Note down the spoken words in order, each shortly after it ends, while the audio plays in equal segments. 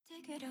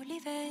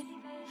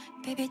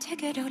Baby,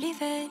 take it or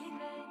leave it.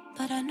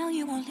 But I know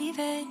you won't leave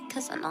it,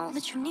 cause I know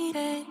that you need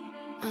it.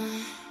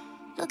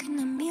 Look in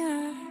the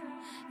mirror.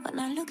 When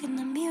I look in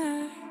the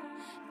mirror,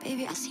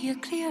 baby, I see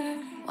it clear.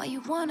 Why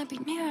you wanna be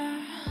near?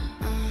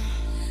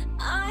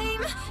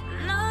 I'm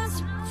not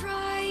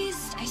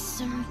surprised, I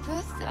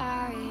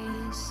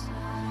sympathize.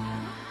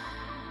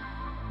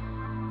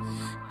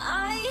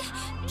 I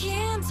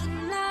can't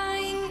deny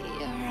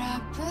your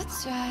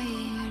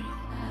appetite.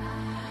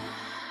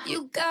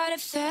 You got a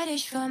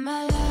fetish for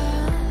my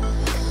love.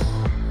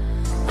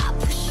 I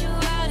push you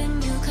out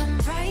and you come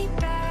right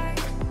back.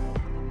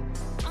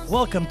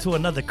 Welcome to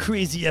another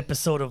crazy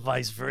episode of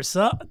Vice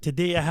Versa.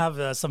 Today I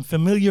have some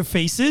familiar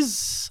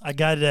faces. I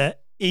got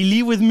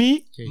Eli with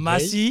me,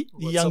 Masi,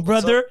 the young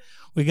brother.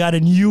 We got a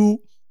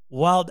new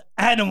wild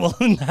animal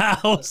in the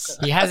house.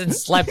 He hasn't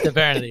slept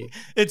apparently.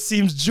 It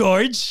seems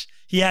George.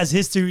 He has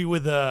history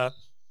with the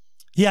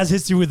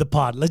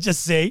pod. Let's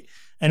just say.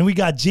 And we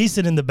got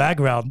Jason in the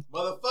background.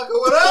 Motherfucker,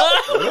 what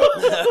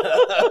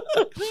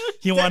up?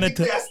 He wanted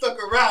to. I stuck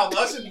around.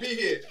 I shouldn't be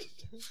here.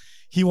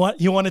 He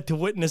wanted to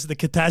witness the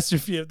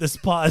catastrophe of this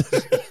pod.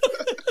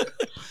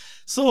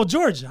 So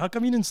George, how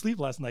come you didn't sleep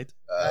last night?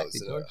 It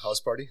was a house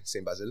party,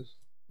 St. Basil.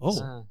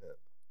 Oh,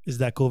 is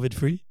that COVID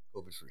free?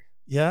 COVID free.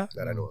 Yeah.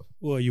 That I know of.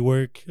 Well, you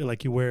wear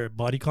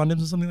body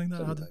condoms or something like that.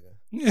 Something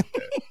like that.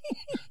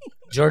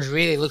 George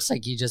really looks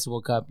like he just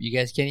woke up. You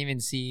guys can't even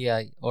see,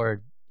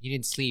 or he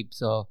didn't sleep.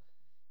 So,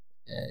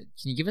 can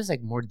you give us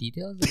like more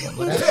details? About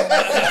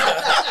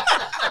what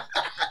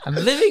I'm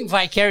living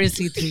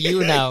vicariously through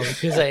you now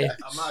because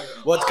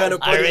What kind of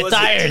party I was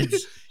retired.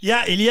 it?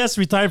 Yeah, Elias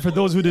retired for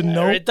those who didn't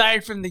know. I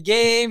retired from the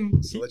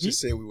game. So let's just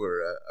say we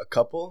were a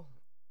couple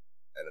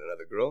and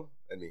another girl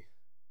and me.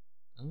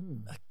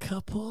 A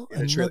couple,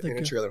 In a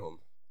trailer home.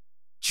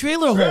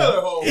 Trailer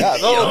home. Yeah,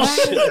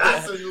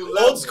 That's a new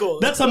level. Old school.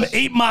 That's some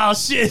 8 Mile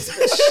shit.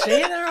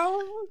 Trailer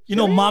home? You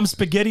know, mom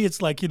spaghetti.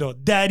 It's like,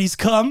 daddy's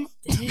come.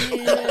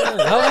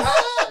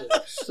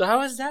 So how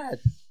was that?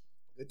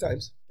 Good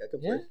times. Can't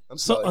complain. Yeah. I'm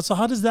solid. So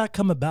how does that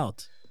come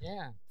about?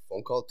 Yeah.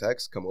 Phone call,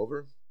 text, come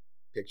over,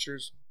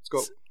 pictures. Let's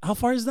go. How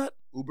far is that?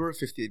 Uber,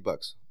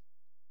 $58.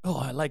 Oh,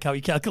 I like how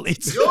he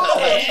calculates. Yo, you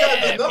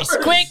got the numbers.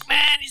 He's quick,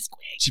 man. He's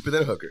quick. Cheaper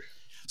than a hooker.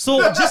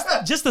 So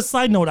just a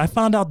side note, I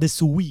found out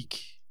this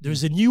week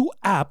there's a new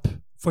app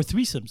for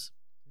threesomes.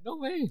 No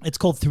way. It's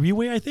called Three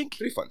Way, I think.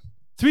 Pretty fun.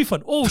 Three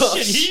Fun. Oh,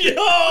 shit.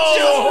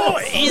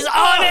 He's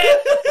on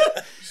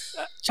it.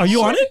 Are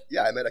you on it?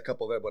 Yeah, I met a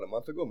couple there about a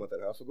month and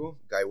a half ago.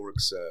 Guy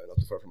works not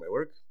too far from my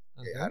work.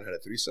 He hadn't had a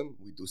threesome.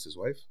 We deuced his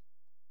wife.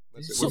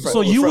 That's it. So- We're friends. so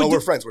We're you fri- would we're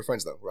do- friends. We're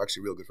friends now. We're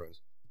actually real good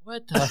friends.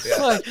 What the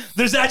fuck?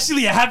 There's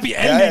actually a happy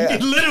ending,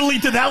 yeah. literally,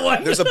 to that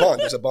one. There's a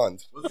bond.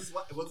 What's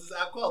this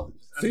app called?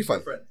 Just ask Three my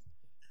Fun. friend.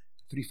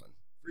 Three fun.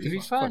 Three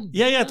fun.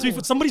 Yeah, Three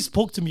Fun. Somebody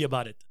spoke to me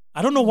about it.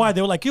 I don't know why.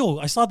 They were like, yo,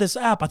 I saw this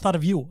app. I thought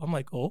of you. I'm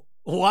like, oh,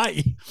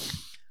 why?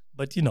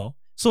 But,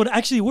 so it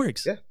actually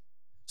works. Yeah.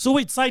 So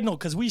wait, side note,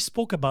 because we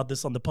spoke about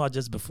this on the pod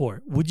just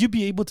before. Would you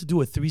be able to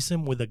do a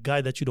threesome with a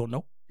guy that you don't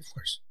know? Of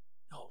course.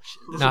 Oh,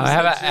 shit. No,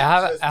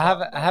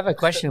 I have a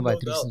question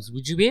about threesomes.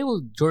 Would you be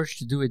able, George,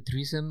 to do a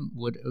threesome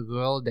with a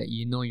girl that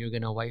you know you're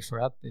gonna wife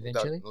her up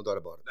eventually? No doubt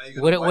about it. Now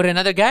you're gonna With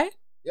another guy?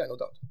 Yeah, no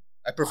doubt.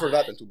 I prefer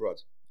that than two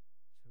broads.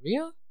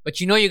 Real? But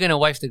you know you're gonna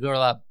wife the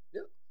girl up.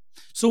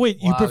 So wait,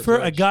 you Wow, prefer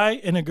a George. guy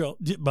and a girl?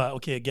 But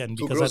okay, again,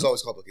 Two because girls is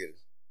always complicated.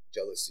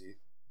 Jealousy.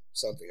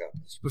 Something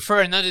happens. You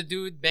prefer another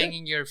dude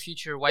banging your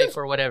future wife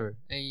or whatever,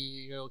 and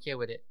you're okay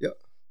with it? Yeah.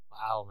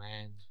 Wow,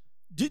 man.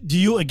 do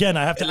you, again,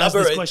 I have to ask this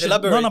Elaborate, question.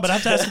 elaborate. No, but I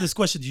have to ask you this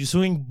question. Do you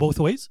swing both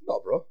ways?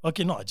 No, bro.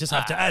 Okay, no, I just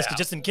have to ask it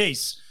just in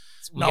case.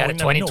 We No, got we never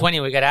know. 2020.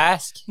 We gotta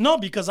ask. No,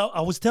 because I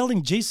was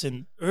telling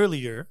Jason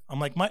earlier, I'm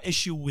like, my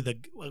issue with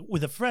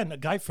a friend, a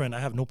guy friend, I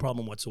have no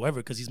problem whatsoever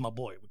because he's my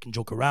boy. We can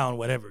joke around,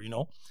 whatever,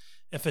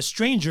 If a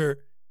stranger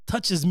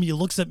touches me,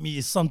 looks at me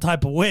some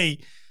type of way,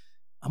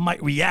 I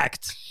might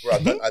react. Bro,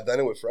 I've done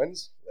it with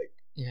friends,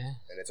 Yeah.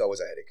 and it's always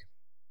a headache.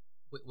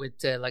 With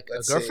like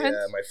Let's a girlfriend.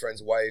 say my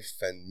friend's wife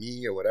and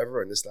me or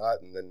whatever, and this, that,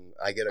 and then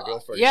I get a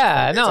girlfriend.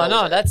 Yeah, It's no, always a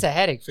headache. that's a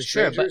headache for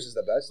sure. Strangers is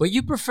the best. But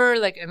you prefer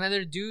like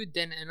another dude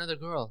than another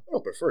girl. I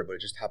don't prefer it, but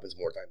it just happens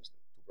more times than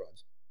two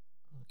broads.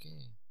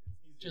 Okay.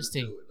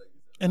 Interesting.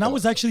 And I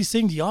was actually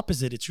saying the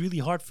opposite. It's really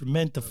hard for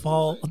men to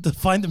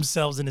find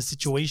themselves in a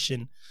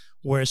situation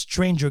where a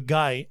stranger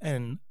guy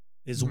and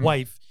his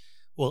wife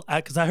will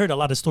act. Because I heard a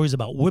lot of stories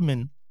about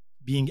women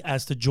being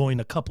asked to join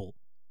a couple.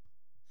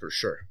 For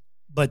sure.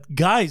 But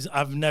guys,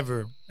 I've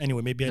never.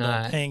 Anyway, maybe I'm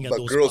not hang at But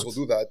those girls spots.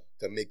 will do that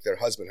to make their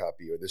husband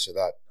happy or this or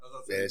that.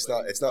 And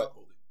it's not.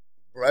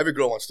 Bro, every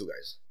girl wants two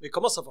guys. Mais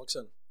comment ça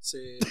fonctionne?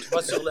 Tu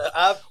vas sur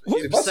l'app, Tu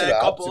puis vas sur c'est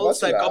l'app, un tu couple, vas c'est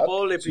sur un l'app,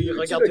 couple, et puis tu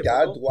regarde tes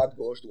regardes,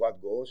 photos. droite,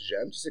 gauche,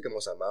 j'aime, tu sais comment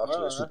ça marche,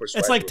 Ouais, super It's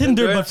swipe, like bro.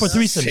 Tinder, but for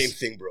Same threesomes. Same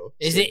thing, bro.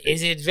 Is Same it thing.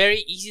 is it very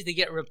easy to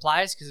get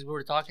replies? Because we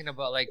were talking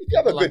about like If you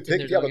have a people on good pic,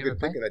 Tinder if you have a don't get good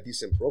pic replies. and a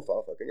decent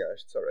profile, fucking yeah,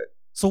 it's all right.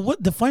 So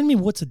what? Define me.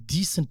 What's a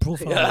decent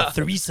profile on a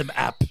threesome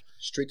app?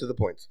 Straight to the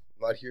point.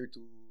 I'm here to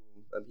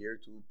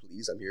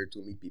please. I'm here to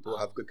meet people,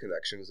 have good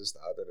connections, this,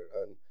 that,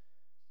 and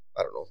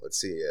I don't know. Let's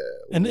see.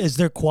 And is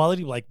there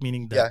quality, like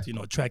meaning that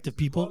attractive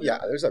people? Yeah,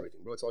 there's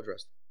everything, bro. It's all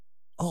dressed.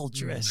 All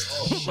dressed.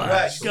 Oh, Oh my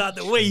dressed. God,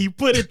 the way you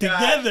put it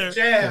together.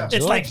 Damn.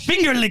 It's like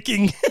finger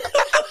licking.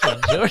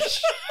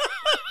 George.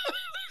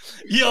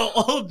 Yo,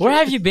 all Where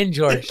have you been,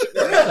 George?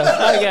 Where the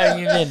fuck have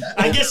you been?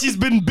 I guess he's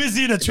been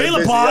busy in a trailer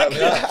busy, park.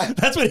 yeah.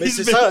 That's what Mais he's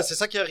c'est been. ça, c'est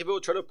ça qui est arrivé au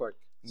trailer park.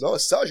 Non,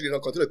 ça, je l'ai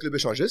rencontré au club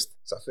échangiste.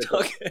 Ça fait.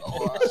 Ok.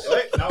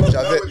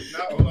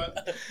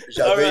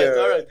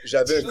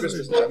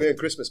 J'avais un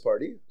Christmas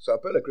party. Ça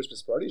s'appelle un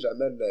Christmas party.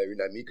 J'amène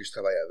une amie que je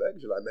travaille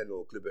avec. Je l'amène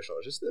au club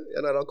échangiste. Et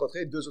on a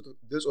rencontré deux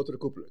autres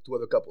couples, 2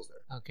 other couples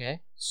there. Okay.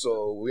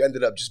 So we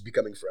ended up just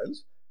becoming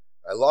friends.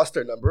 I lost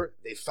their number.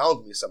 They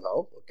found me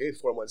somehow. Okay,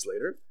 4 months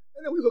later,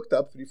 and then we hooked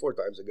up 3-4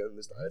 times again.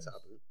 This time it's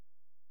happened.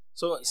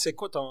 So, c'est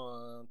quoi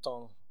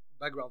ton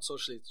background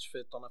social? Tu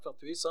fais ton affaire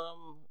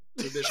threesome,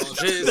 club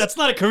échangiste. That's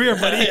not a career,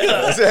 buddy.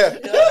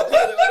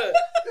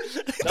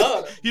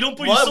 Non, You don't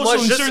put Moi- your social moi,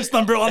 je insurance sais-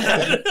 number on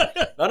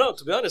that. non,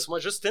 to be honest, moi,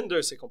 juste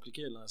Tinder, c'est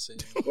compliqué, là. C'est...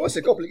 Ouais,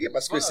 c'est compliqué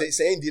parce que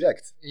c'est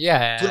indirect.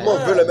 Yeah. Tout le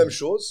monde veut la même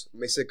chose,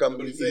 mais c'est comme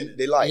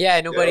they lie.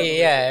 Yeah, nobody.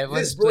 Yeah,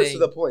 This everyone's bro is playing.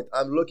 to the point.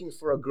 I'm looking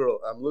for a girl.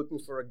 I'm looking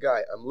for a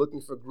guy. I'm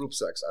looking for group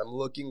sex. I'm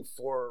looking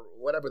for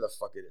whatever the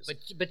fuck it is.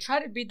 But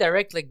try to be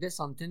direct like this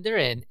on Tinder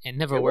and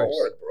never it works.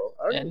 won't work, bro.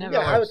 I don't, It even, never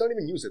yeah, I works. don't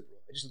even use it, bro.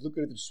 I just look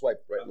at it and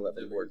swipe right and left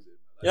and board.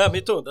 Yeah,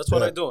 me too. That's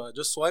what Yeah. I do. I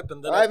just swipe,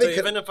 and then I after, think-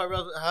 even if I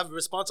have a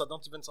response, I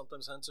don't even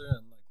sometimes answer.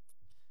 And like,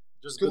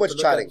 just Too good much to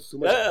look chatting, At, too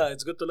much- Yeah,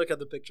 it's good to look at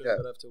the picture Yeah.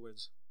 but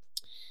afterwards.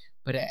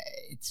 But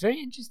it's very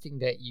interesting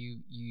that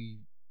you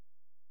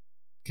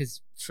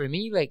because for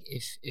me, like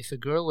if a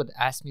girl would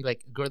ask me,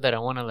 like a girl that I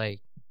want to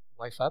like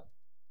wife up,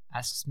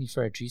 asks me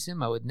for a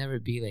threesome, I would never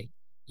be like,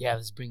 yeah,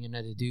 let's bring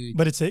another dude.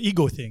 But it's an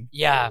ego thing.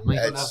 Yeah, Yeah,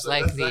 most that's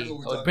likely exactly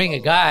what I we're would bring a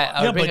talking guy. about.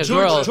 I would bring a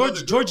girl.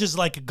 George is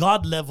like a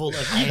god level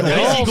of ego. know,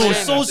 His ego is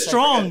man. so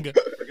strong.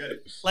 Forget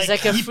it. Like,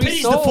 like a he free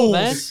pities soul, the fools.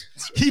 man.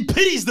 He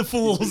pities the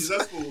fools.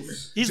 That's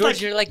fools. He's George,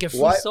 like, you're like a free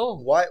Why,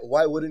 soul.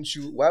 why wouldn't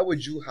you? Why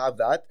would you have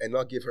that and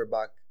not give her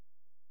back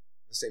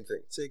the same thing?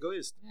 C'est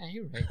égoïste. Yeah,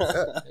 you're right.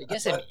 I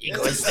guess I'm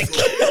egoistic.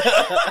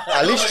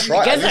 At least try.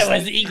 I guess at I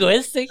least, was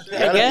egoistic. you I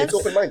gotta guess. be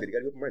open-minded. You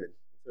gotta be open-minded.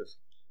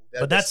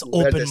 but that's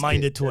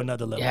open-minded to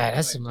another level. Yeah,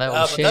 that's some level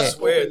Ah, but shit. that's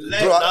weird. Bro,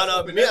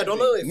 No, me, I don't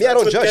know if Me, I that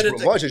don't would judge, get bro.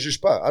 it- Moi, je juge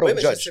pas. I Oui, don't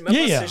mais je judge. sais même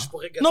Yeah, pas yeah. si je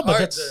pourrais get No, but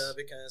hard that's-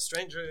 avec un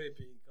stranger et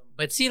puis comme...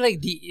 But see, like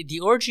the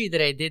orgy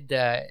that I did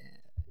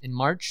in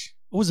March.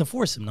 It was a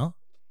foursome, no?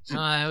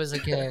 No, it was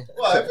like a.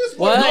 Well, if it's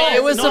Well, one-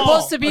 it was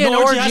supposed to be an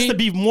orgy has orgy. to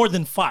be more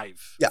than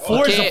 5. Yeah.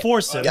 Four is Okay. a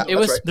foursome. Yeah. It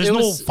was. That's right. There's it no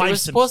was, five It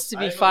was sims. supposed to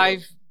I be know.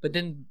 5, but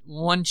then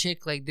one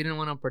chick like didn't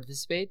want to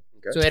participate,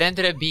 Okay. so it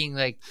ended up being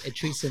like a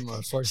threesome or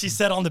a foursome. She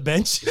sat on the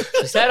bench.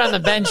 She sat on the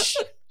bench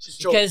She's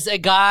joking. because a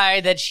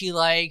guy that she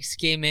likes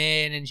came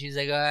in and she's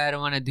like, oh, I don't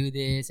want to do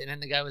this, and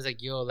then the guy was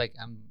like, yo, like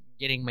I'm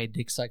getting my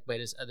dick sucked by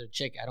this other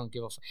chick. I don't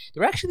give a fuck. They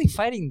were actually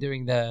fighting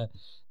during the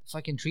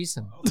fucking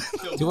threesome.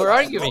 They were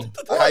arguing.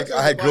 I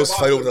had girls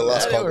fight over the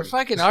last They were condom.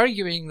 fucking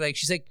arguing. Like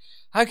she's like,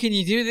 "How can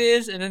you do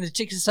this?" And then the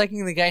chick is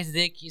sucking the guy's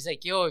dick. He's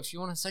like, "Yo, if you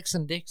want to suck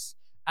some dicks,"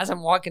 as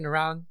I'm walking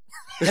around,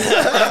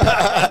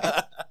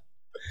 as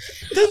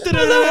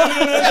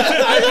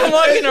I'm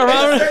walking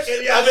around,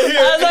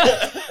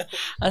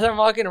 as I'm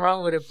walking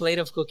around with a plate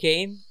of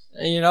cocaine,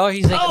 you know,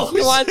 he's like, Oh, "If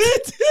you want,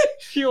 shit.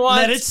 if you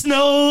want, Let it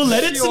snow.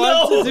 Let it if you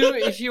want snow. to do,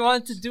 if you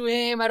want to do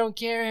him, I don't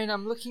care." And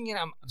I'm looking and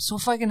I'm so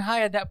fucking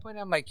high at that point.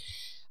 I'm like,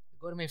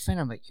 go to my friend.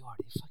 I'm like, yo, are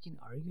they fucking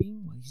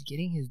arguing while he's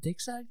getting his dick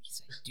sucked?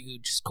 He's like,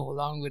 dude, just go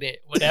along with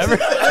it, whatever.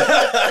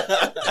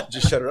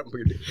 Just shut it up and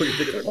put your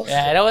dick in her mouth.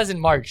 Yeah, that was in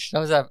March. That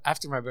was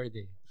after my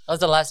birthday. That was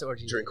the last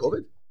orgy. During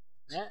COVID?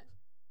 Yeah.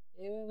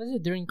 Was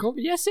it during COVID?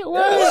 Yes, it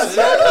was.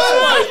 And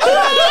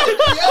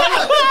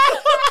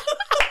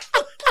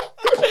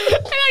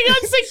I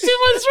got sick 2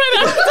 months right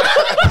after.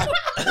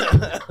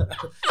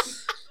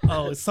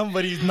 Oh,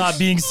 somebody's not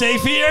being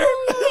safe here.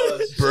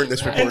 Burn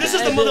this And recording. this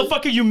is the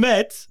motherfucker you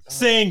met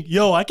saying,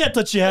 yo, I can't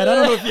touch your head. I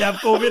don't know if you have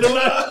COVID or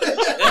not.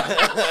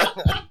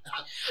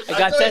 I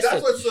got tested.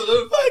 That's what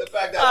solidified the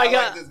fact that I I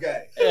got- like this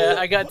guy. Yeah,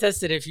 I got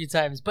tested a few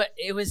times, but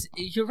it was.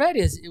 You're right.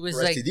 It was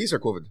For like STDs or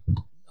COVID?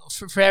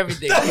 for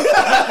everything. Universal.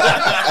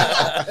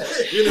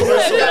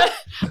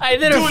 I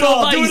did a Do it full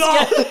all. body Do it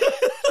all. scan.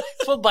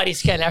 Full body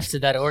scan after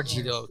that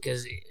orgy though,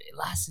 because it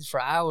lasted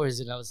for hours,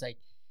 and I was like,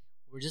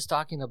 we're just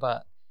talking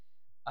about.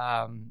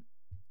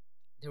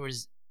 There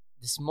was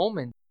this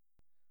moment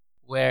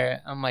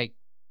where I'm like,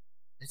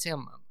 let's say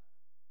I'm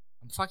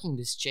fucking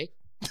this chick,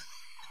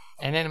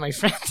 and then my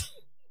friend,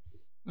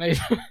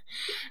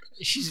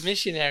 she's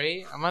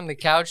missionary. I'm on the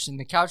couch, and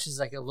the couch is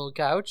like a low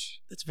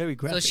couch. That's very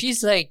graphic. So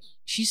she's like,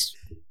 she's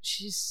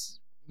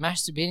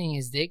masturbating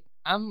his dick.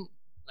 I'm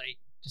like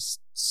just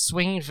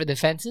swinging for the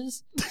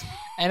fences,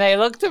 and I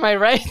look to my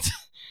right,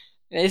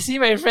 and I see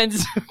my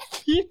friend's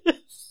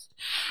penis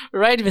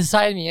right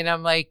beside me, and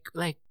I'm like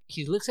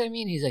he looks at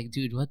me and he's like,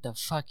 dude, what the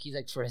fuck? He's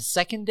like, for a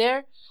second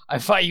there, I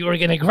thought you were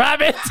gonna grab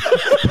it.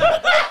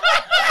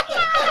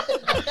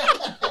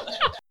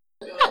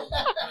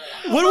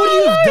 What would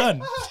you have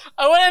done?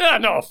 I want to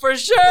know for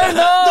sure. No,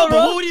 No, but bro.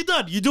 what would you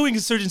done? You're doing a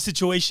certain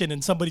situation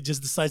and somebody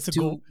just decides to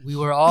Dude, go. we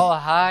were all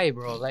high,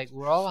 bro. Like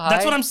we're all high.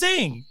 That's what I'm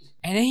saying.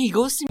 And then he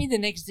goes to me the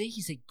next day.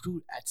 He's like,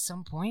 "Dude, at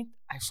some point,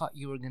 I thought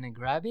you were gonna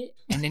grab it."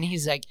 And then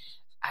he's like,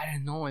 "I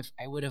don't know if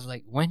I would have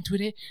like went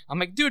with it." I'm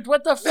like, "Dude,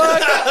 what the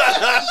fuck?"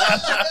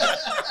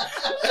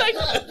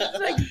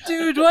 like,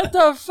 dude, what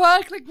the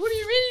fuck? Like, what are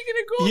you really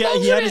gonna go? Yeah,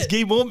 along he had with his it?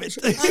 gay moment.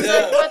 I was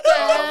like, "What the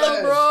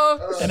hell,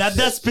 bro?" And at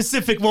that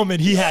specific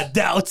moment, he had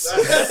doubts.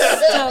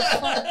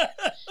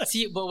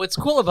 See, but what's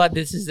cool about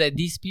this is that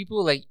these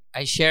people, like,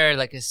 I share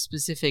like a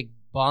specific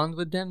bond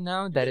with them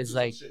now that is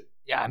like,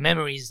 yeah,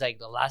 memories like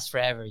they'll last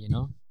forever, you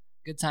know?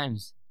 Good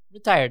times.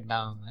 Retired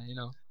now, you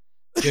know?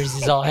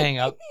 Jerseys all hang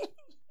up.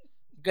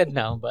 Good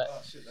now, but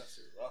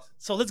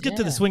So let's get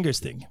to the Yeah. swingers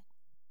thing.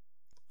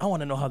 I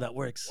want to know how that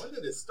works. When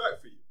did it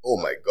start for you? Oh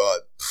my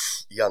god,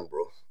 young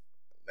bro.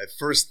 My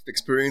first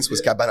experience was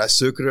Cabana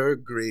Sucre,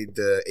 grade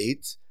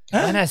 8. Huh?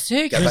 man, that's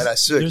sick. Cabana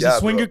Sucre, There's yeah, a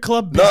swinger bro.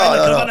 club No, behind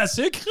no, the no. Cabana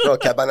Sucre? No,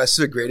 Cabana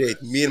Sucre, grade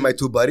 8. Me and my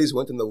two buddies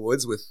went in the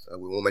woods with,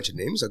 we won't mention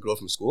names, a girl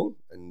from school,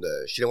 and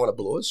she didn't want to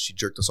blow us. She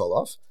jerked us all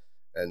off,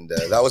 and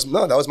that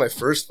was my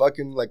first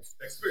fucking like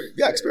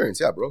experience,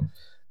 yeah, bro.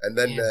 And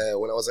then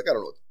when I was like, I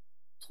don't know,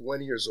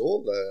 20 years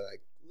old, I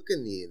look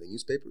in the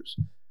newspapers,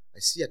 I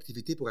see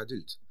activité pour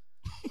adultes.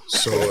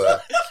 So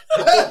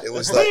it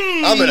was like,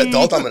 I'm an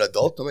adult.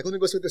 I'm like, let me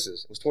go see what this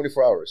is. It was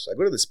 24 hours. I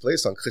go to this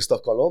place on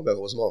Christophe Colomb,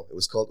 Rosemont. It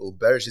was called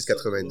Auberge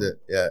 1082.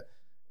 Yeah.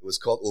 It was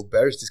called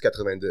Auberge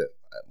 1082.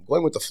 I'm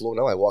going with the flow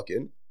now. I walk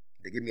in.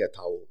 They give me a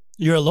towel.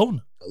 You're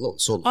alone. Alone,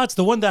 solo. Oh, it's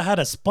the one that had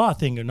a spa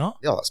thing, or not?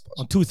 Yeah, that's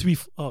possible. On 2, 3,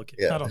 okay.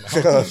 Yeah. I don't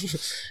know.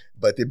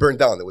 But they burned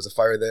down. There was a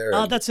fire there.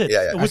 Ah, and- that's it.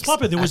 Yeah, yeah. It was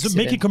popular. There was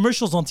Accident. making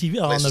commercials on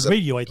TV, on Place the was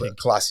radio, I think.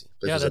 Classy.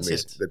 Place Yeah, was that's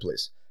amazing. it. Good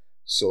place.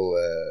 So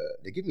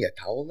they give me a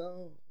towel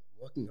now.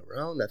 Walking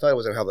around, I thought I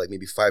was gonna have like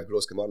maybe 5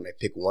 girls come out and I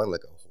pick one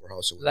like a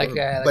whorehouse or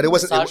whatever. But it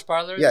wasn't. massage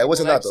parlor. yeah, it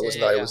wasn't that, though. It Yeah,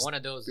 wasn't that. It yeah, was- one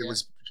of those. It yeah.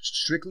 was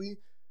strictly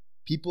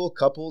people,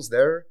 couples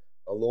there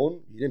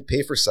alone. You didn't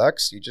pay for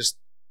sex. You just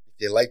if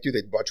they liked you,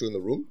 they brought you in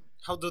the room.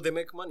 How do they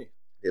make money?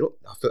 They don't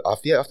off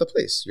the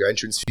place. Your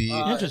entrance fee.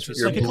 Entrance fee. It's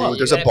your like a booze. club.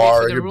 There's You a gotta pay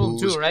bar. for the Your room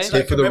booze. too, right? Pay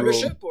Like for a the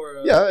membership room.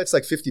 or Yeah, it's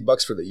like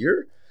 $50 for the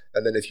year,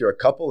 and then if you're a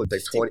couple, it's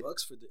like 50 20.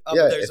 bucks for the.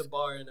 Yeah, but there's if- a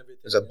bar and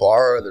everything. There's a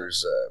bar.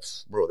 There's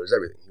there's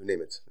everything. You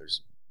name it.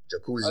 There's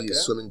jacuzzis, Okay.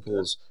 swimming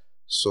pools.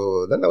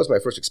 So then that was my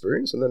first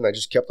experience, and then I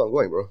just kept on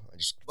going, bro.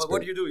 But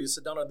what do you do? You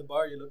sit down at the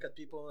bar, you look at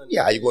people, and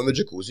Yeah, you go in the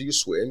jacuzzi, you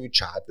swim, you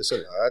chat, this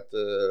and that.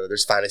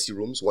 There's fantasy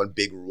rooms, one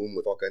big room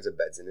with all kinds of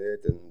beds in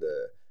it, and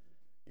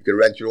you can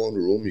rent your own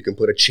room. You can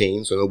put a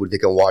chain so nobody they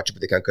can watch it,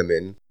 but they can't come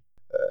in.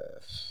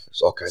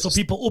 There's all kinds So of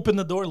people open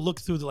the door, look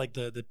through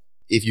the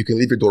If you can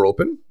leave your door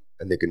open,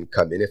 and they can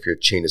come in if your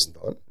chain isn't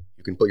on.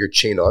 You can put your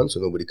chain on so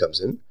nobody comes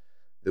in.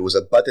 There was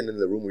a button in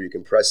the room where you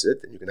can press it,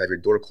 and you can have your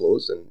door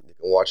closed, and you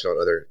can watch it on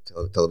other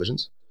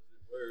televisions.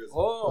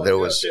 oh, There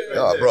okay, was, okay,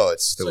 oh, okay. bro,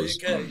 it's there So was.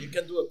 you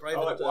can do a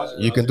private.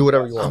 You can do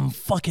whatever you want. I'm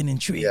fucking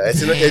intrigued. Yeah,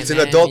 it's an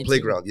Man, adult me too.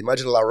 playground.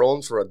 Imagine La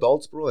Ronde for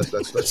adults, bro.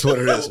 That's what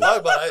it is. Ouais,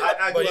 but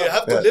I but grew you up-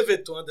 have to Yeah. live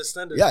it to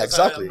understand it. Yeah, Because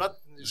exactly. I'm not,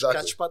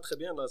 Exactly. Je catch pas très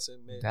bien là,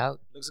 mais Doubt.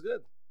 looks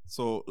good.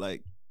 So,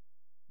 like,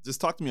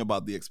 just talk to me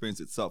about the experience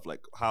itself.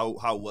 Like, how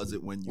was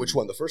it when you? Which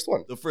one? The first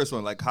one? The first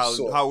one. Like, how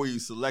So- how were you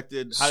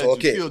selected? How So,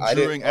 did you feel I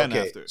didn't- during and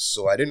okay, after?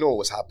 So I didn't know what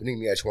was happening.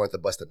 Me, I just wanted to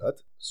bust a nut.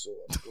 So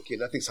okay,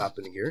 nothing's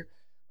happening here.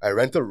 I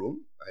rent a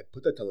room. I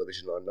put the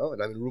television on now,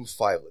 and I'm in room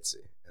 5, let's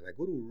say. And I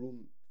go to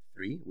room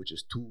 3, which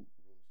is 2,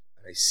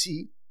 and I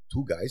see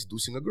 2 guys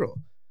dosing a girl.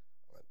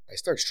 I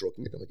start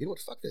stroking it. I'm like, you know what?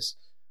 Fuck this.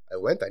 I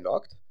went. I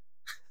knocked.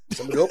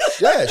 Somebody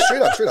opens. Yeah,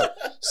 straight up.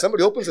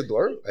 Somebody opens the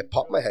door. I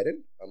pop my head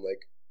in. I'm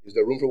like, is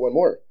there room for one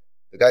more?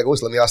 The guy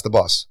goes, let me ask the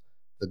boss.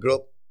 The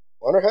girl,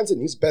 on her hands and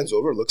knees, bends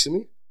over, looks at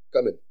me.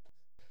 Come in.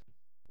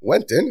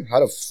 Went in,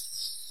 had a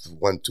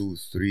 1, 2,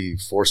 3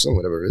 foursome,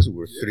 whatever it is.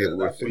 We're three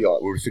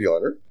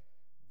on her.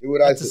 Do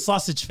what I It's a did.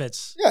 sausage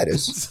fest. Yeah, it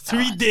is.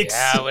 3 dicks.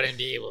 Yeah, I wouldn't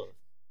be able.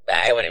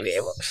 I wouldn't be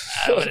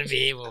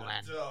able,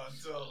 man.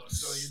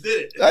 So you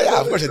did it. Yeah,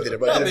 of course I did it.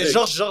 But I Non, didn't mais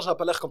think- Georges a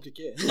pas l'air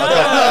compliqué.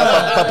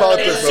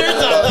 Papa, Insert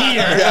Papa.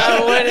 here.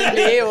 I wouldn't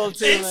be able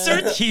to.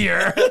 Insert man.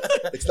 here.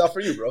 It's not for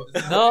you, bro.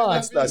 No,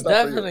 It's not for you.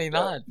 definitely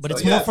not. But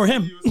it's So, more yeah, for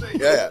him. you were saying-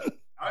 Yeah.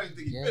 I don't even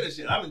think he Yeah. finished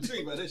it. I'm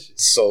intrigued by this shit.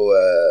 So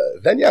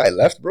then, yeah, I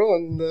left, bro,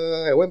 and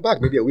I went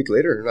back maybe a week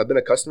later, and I've been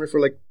a customer for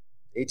like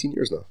 18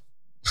 years now.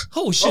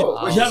 Oh shit!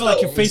 Oh, you have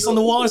like your face on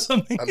the wall or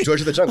something? I'm George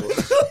of the Jungle.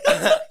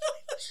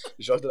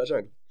 George de la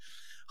Jungle.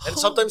 And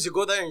sometimes you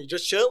go there and you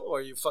just chill,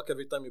 or you fuck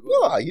every time you go.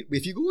 No,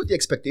 if you go with the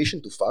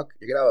expectation to fuck,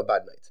 you're gonna have a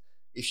bad night.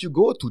 If you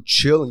go to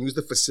chill and use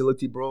the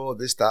facility, bro,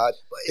 this, that,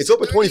 it's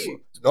open 24.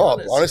 No,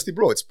 honest. honestly,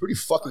 bro, it's pretty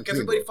fucking Fuck, clean.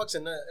 everybody Bro. fucks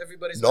in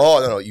everybody's.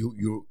 No.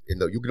 You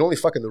can only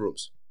fuck in the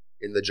rooms.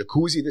 In the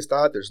jacuzzi, this,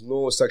 that, there's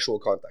no sexual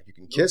contact. You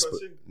can kiss, but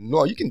touching?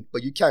 no, you can,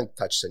 but you can't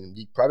touch. And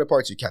the private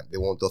parts, you can't.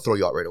 They'll throw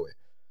you out right away.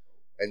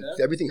 And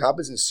Yeah. everything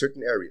happens in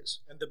certain areas.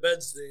 And the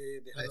beds, they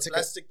have It's a like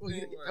plastic a,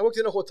 thing. I worked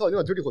in a hotel. You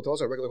know, dirty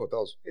hotels are regular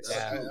hotels. It's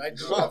I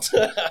do not.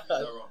 You're not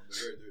wrong.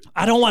 They're very dirty.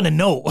 I don't want to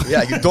know.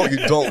 yeah, you don't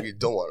want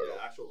to know.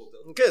 Actual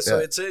hotel. Okay, so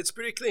Yeah. it's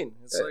pretty clean.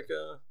 It's Yeah. like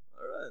all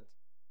right.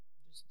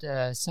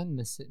 Just send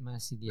my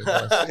CD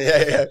address.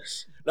 yeah.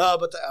 No,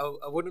 but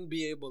I wouldn't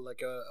be able.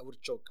 Like I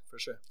would choke for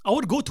sure. I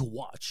would go to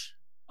watch.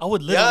 I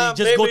would literally Yeah,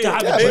 just go maybe. to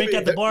have Yeah, a drink maybe.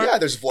 at the bar. Yeah,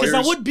 there's Because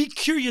I voyeurs. would be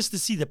curious to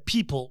see the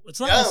people. It's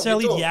not Yeah, me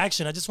necessarily too. the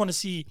action. I just want to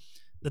see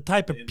the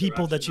type of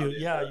people that you,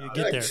 interaction, you how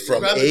get they- there. From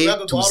Grab A a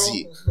to bottle.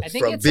 Z. I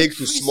think From it's big like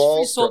to free- small.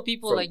 free soul from,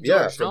 people from- like yeah,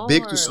 George, from no?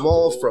 big to Or-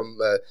 small. From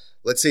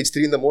let's say it's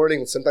 3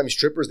 a.m. Sometimes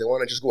strippers they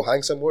want to just go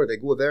hang somewhere. They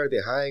go there.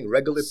 They hang.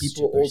 Regular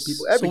people, old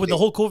people, everything. So with the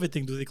whole COVID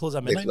thing, do they close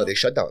at midnight? they now?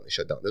 shut down. They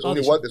shut down. There's Oh,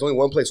 only they one. shut- There's only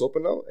one place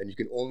open now, and you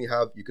can only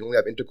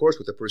have intercourse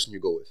with the person you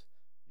go with.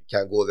 You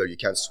can't go there. You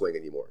can't swing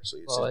anymore. So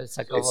it's Well, it's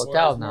like a it's-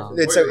 hotel now.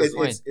 it's,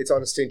 Where's it's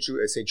on St.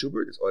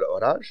 Hubert. It's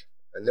Orange,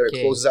 and there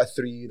Okay. it closes at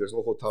 3. There's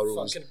no hotel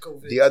rooms. Fucking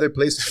COVID. The other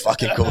place,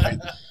 fucking COVID.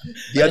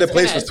 The other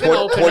place was It's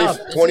gonna 20, open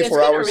up. 24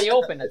 it's hours. gonna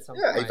reopen at some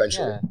Yeah, point.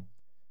 eventually. Yeah.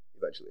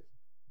 Eventually,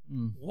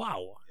 Mm.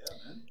 Wow.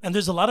 And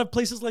there's a lot of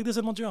places like this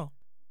in Montreal.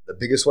 the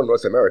biggest one in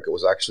North America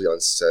was actually on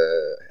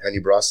Henny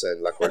Brassa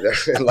and La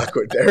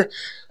Cordère.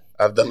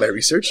 I've done my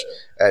research,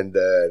 and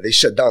they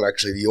shut down.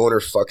 Actually, the owner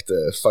fucked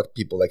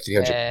people like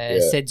 300. Yeah.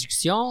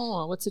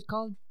 Séduction, what's it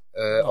called?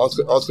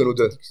 Entre nous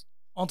deux.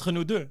 Entre nous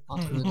deux.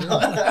 Entre nous deux.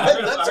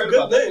 That's a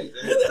good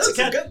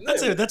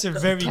name. That's a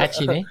very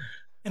Catchy name.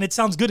 and it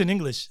sounds good in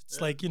English. It's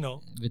like,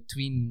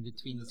 Between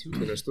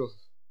two.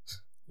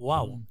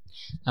 wow.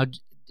 Now,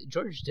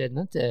 George,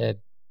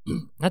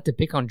 not to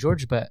pick on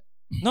George, but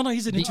No,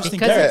 he's an interesting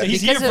because- character.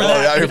 He's here because for of-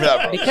 that. Yeah, you're for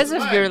that, bro. because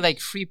of your like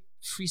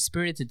free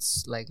spirited,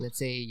 like let's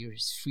say you're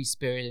free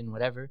spirit and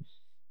whatever,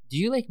 do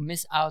you like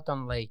miss out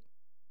on like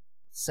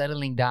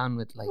settling down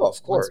with like Oh, of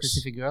one course.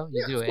 specific girl?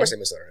 You Yeah, do of it. course I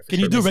miss out on it. Can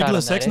you Miss do out regular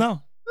on sex that,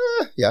 now?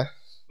 Yeah.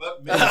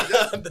 But maybe he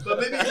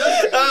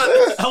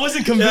does. I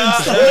wasn't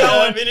convinced.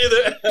 Me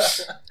neither.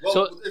 Well,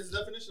 So- it's the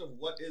definition of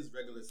what is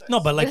regular sex. No,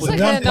 but like It's with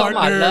like one a normal,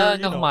 partner,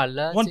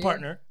 normal, one see?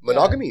 partner.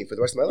 Monogamy for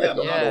the rest of my life? Yeah,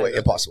 No, yeah. no way.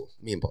 Impossible.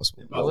 Me,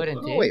 impossible. You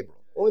wouldn't, No eh? way, bro.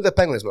 Only the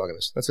penguin is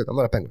monogamous. That's it. I'm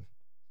not a penguin.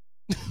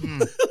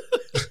 Hmm.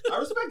 I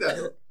respect that.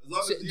 Though. As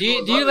long So as do you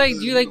as do you long like as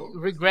do you it's, like know,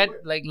 regret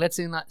it's like let's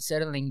say not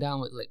settling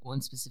down with like one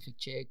specific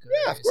chick? Or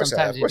Yeah, of course.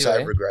 sometimes Of course, you I do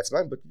have it. regrets,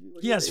 man. But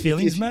He has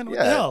feelings, man. What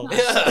the hell?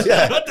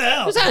 Yeah. What the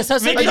hell?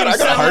 Some Making people, him I got a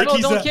sound heart. like people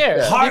he's don't a care.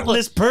 Some people-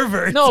 heartless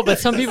pervert. No, but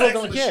some people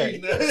don't care.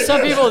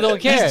 Some people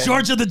don't care. He's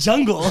George of the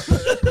Jungle.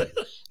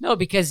 No,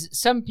 because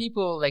some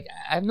people like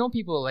I've known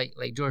people like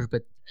George,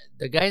 but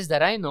the guys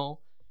that I know,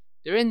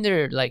 they're in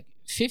their like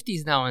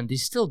 50s now and they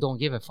still don't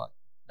give a fuck.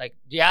 Like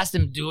you ask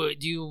them, do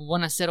you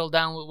want to settle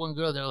down with one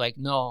girl? They're like,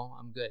 no,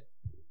 I'm good.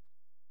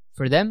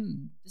 For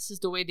them, this is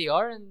the way they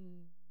are, and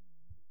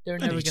they're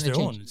And never each gonna their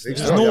change. own. Each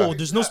There's their own, no, yeah.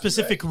 there's no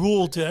specific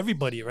rule to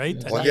everybody, right?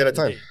 At One the day at end a of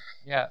the time. day.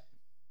 Yeah,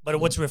 But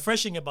what's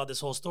refreshing about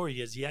this whole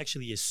story is he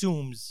actually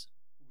assumes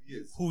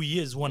who he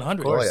is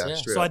 100. Of course, Oh, yeah. yeah.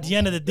 Straight So up. at the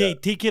end of the day, Yeah.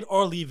 take it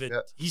or leave it.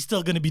 Yeah. He's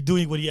still going to be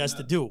doing what he has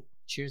to do.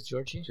 cheers,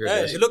 Georgie. Cheers,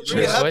 Hey, guys. you look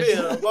pretty Cheers, happy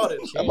boys. about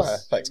it.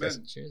 Thanks, guys.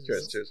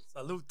 Cheers. Cheers.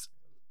 Salute.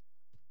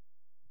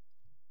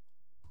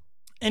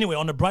 Anyway,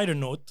 on a brighter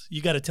note,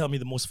 you got to tell me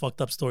the most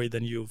fucked up story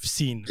than you've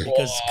seen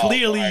because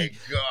clearly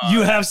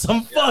you have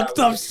some fucked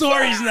up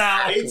stories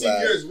now. 18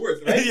 years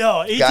worth, right?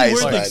 Yo, 18 Guys,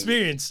 worth of man.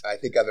 experience. I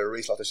think I've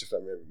erased a lot of shit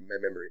from my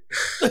memory.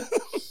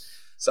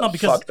 Some No,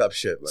 because- fucked up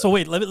shit, man. So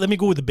wait, let me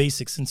go with the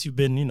basics since you've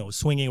been,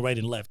 swinging right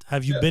and left.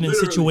 Have you been in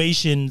literally.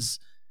 situations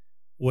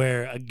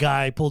where a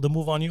guy pulled a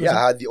move on you? or yeah, I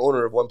something? had the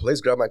owner of one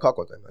place grab my cock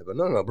one time. I go,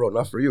 no, bro,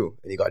 not for you.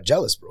 And he got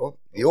jealous, bro.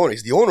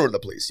 He's the owner of the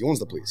place. He owns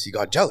the place. He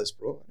got jealous,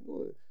 bro.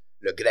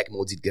 Le grec,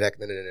 maudit grec.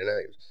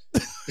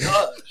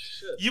 Oh,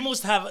 shit. You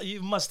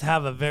must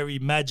have a very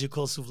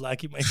magical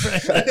souvlaki, my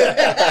friend.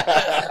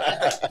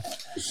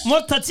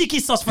 More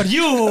tzatziki sauce for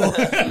you.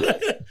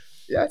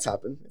 Yeah, it's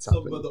happened. It's So,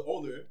 happened. but the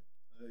owner.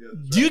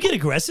 Do you get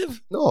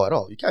aggressive? No, at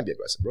all. You can't be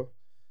aggressive, bro.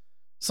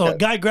 So Yeah. a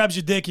guy grabs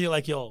your dick, you're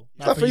like, yo,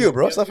 It's not for you,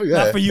 bro. It's not for you.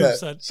 Not Yeah, for you, yeah.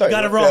 son. Sorry, You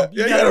got it bro. wrong.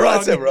 Yeah, You got it wrong.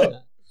 That's it, bro.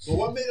 But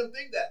what made him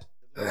think that?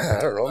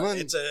 I don't know, man.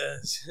 It's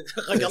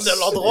regarde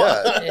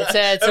l'endroit. Yeah. It's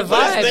a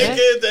Everybody's vibe, man.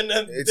 naked and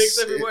then It's- dicks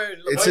everywhere.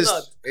 It's Why just,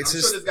 not? it's I'm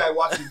just. sure this guy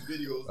watches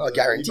videos. Oh,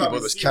 guaranteed, you probably bro.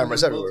 There's seen him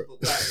cameras everywhere.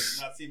 multiple times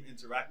and not seen him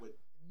interact with.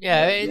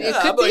 Yeah, it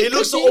Yeah, could but be. he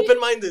looks could so be.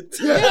 open-minded.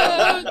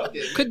 Yeah,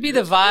 Okay. could be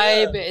the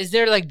vibe. Is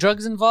there like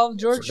drugs involved,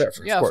 George? Of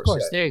Yeah, of course,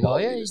 course. yeah. There you go.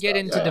 Quality Yeah, you stuff. get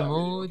into Yeah, the okay,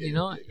 mood, okay, you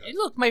know. okay, Hey,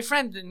 look, my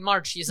friend in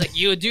March, he's like,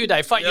 "You dude,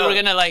 I thought you Yeah. were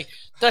gonna like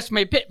touch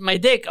my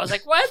dick." I was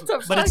like, "What the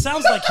But fuck?" it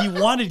sounds like he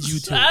wanted you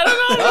to. I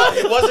don't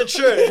know. He wasn't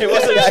sure. He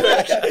wasn't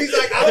sure. He's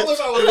like, I don't know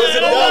if I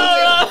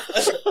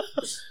was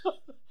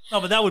No,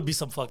 but that would be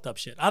some fucked up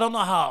shit. I don't know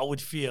how I would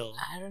feel.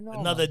 I don't know.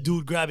 Another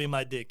dude grabbing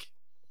my dick.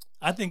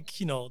 I think,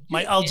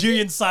 my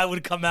Algerian side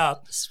would come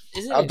out. Is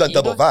it I've done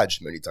illegal? double vag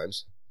many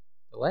times.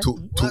 What?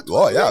 Two.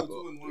 Oh, yeah.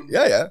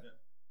 Yeah.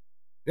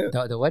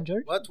 The what,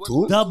 George? What?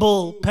 Two.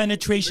 Double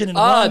penetration in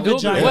Ah, one double.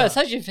 vagina. Ouais,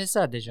 ça j'ai fait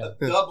ça déjà.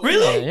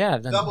 Really? Yeah,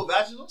 I've done Double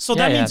vaginal? So Yeah,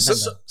 that yeah, means I've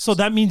done so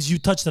that means you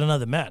touched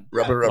another man.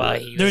 Rubber. Well,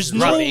 he was There's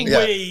no rubbing. Yeah.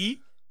 way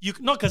you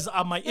because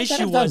my issue I've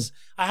done. was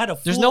I had a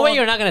There's no way full-on-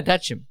 you're not gonna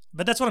touch him.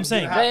 But that's what I'm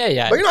saying.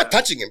 Yeah. But you're not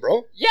touching him,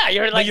 bro. Yeah,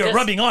 you're But like you're this.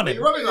 rubbing on But it.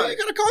 you're rubbing on You it.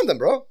 got a condom,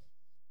 bro.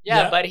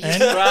 Yeah, Yeah, but he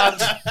and-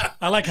 scrubbed.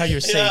 I like how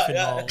you're safe and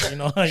all. You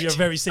know, you're a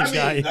very safe I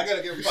guy.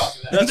 gotta give him props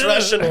for that. That's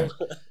rational.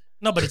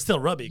 No, but it's still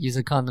rubbing. Use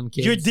a condom,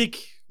 kids. Your dick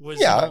was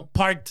Yeah.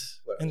 parked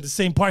in the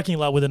same parking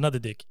lot with another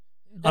dick.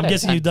 I'm Yeah,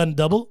 guessing you've done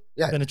double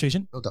Yeah.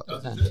 penetration. No doubt.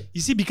 You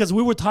see, because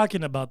we were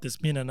talking about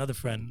this, me and another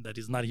friend that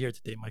is not here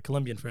today, my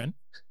Colombian friend.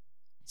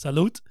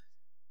 Salute.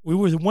 We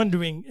were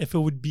wondering if it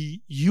would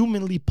be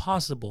humanly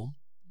possible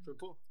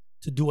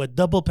to do a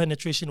double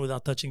penetration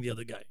without touching the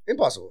other guy.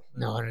 Impossible.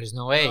 No, there's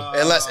no way.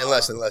 Unless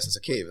it's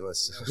a cave.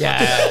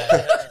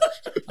 Yeah.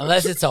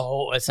 Unless it's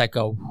it's like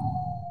a.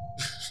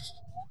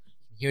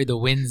 Hear the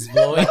winds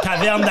blowing.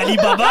 Caverne d'Ali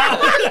Baba.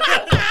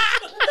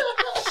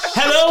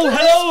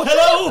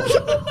 Hello.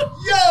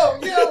 Yo!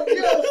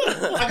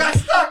 I got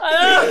stuck!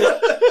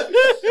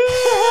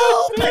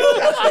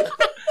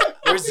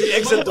 Where's the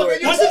exit door?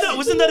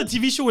 Wasn't that a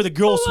TV show where the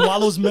girl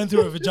swallows men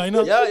through her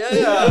vagina?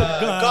 Yeah.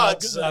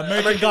 Gods.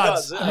 American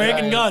Gods. yeah.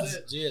 American Gods.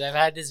 Dude, I've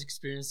had this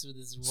experience with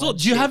this. So, one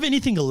do you chick. have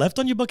anything left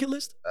on your bucket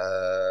list?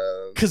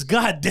 Yeah, Because,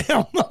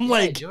 goddamn, I'm Yeah,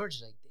 like,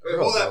 George, like. Wait,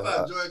 hold that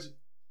thought, George.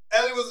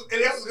 Ellie else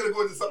was gonna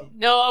go into something.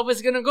 No, I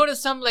was gonna go to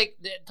some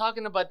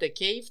talking about the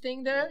cave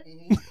thing there.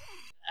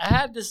 I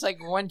had this like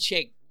one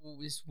chick.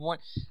 This one,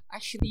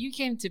 actually, you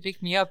came to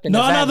pick me up in the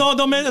van.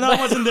 don't, man, that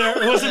wasn't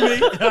there. It wasn't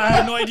me. I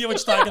have no idea what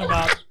you're talking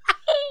about.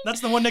 That's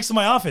the one next to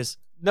my office.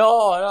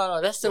 No,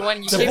 that's the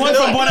one you The came. one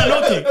from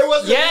Buonanotte. It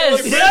wasn't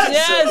Yes,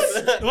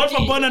 Yes. The one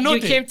from You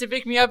Buonanotte. came to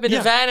pick me up in Yeah.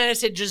 the van, and I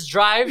said, "Just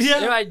drive." Yeah.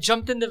 You know, I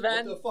jumped in the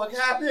van. What the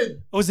fuck happened?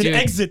 It was an Dude,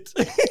 exit.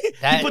 He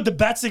that- put the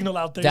bat signal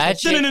out there. that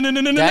He's like, chick-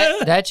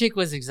 "Na-na-na-na-na-na." That chick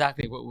was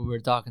exactly what we were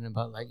talking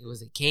about. Like it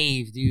was a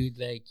cave, dude.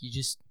 Like you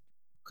just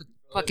could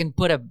fucking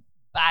put a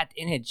bat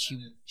in it.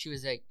 She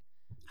was like,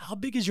 How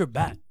big is your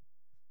bat?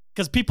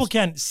 Because people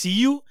can't see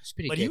you. "It's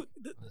pretty But good. you-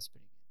 That's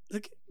pretty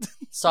Okay. good.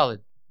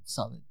 Solid."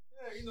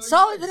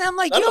 Solid, and I'm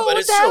like, No, yo, no, but what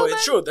it's the hell, true. man?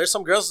 It's true. There's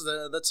some girls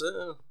that's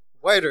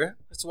wider.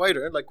 It's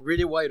wider, like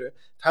really wider. It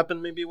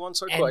happened maybe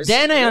once or And twice.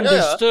 then I Yeah.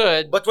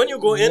 understood But when you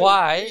go in,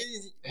 why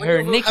when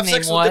her you have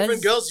sex nickname with different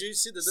was girls, you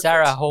see the difference.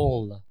 Sarah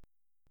Hole.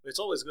 It's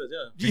always good,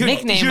 yeah. You're,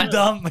 nickname- You're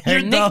dumb. Her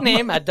You're dumb.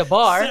 nickname at the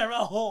bar.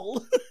 Sarah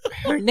Hole.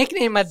 Her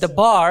nickname at the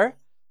bar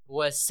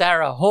was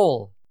Sarah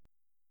Hole.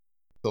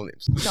 No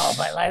names. No,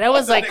 but like that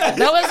was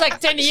like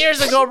 10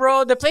 years ago,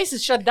 bro. The place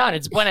is shut down.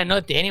 It's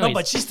Buonanotte anyway. No,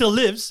 but she still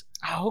lives.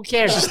 Who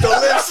cares?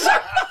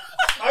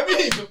 I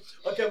mean,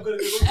 Okay, I'm gonna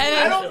go.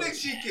 I don't think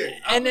she cared.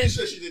 I'm and pretty then-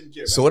 sure she didn't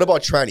care. So what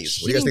about trannies?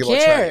 She What do you guys didn't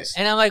think about care. trannies?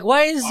 And I'm like,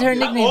 why is her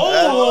nickname?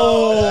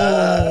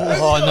 Oh.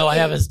 Oh no, I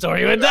have a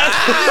story with that.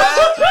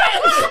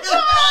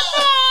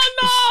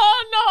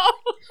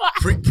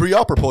 no.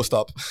 Pre-op or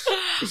post-op?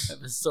 I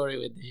have a story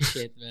with this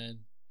shit, man.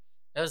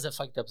 That was a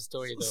fucked up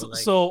story though. Like,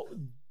 So,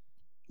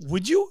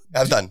 would you?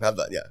 I've done.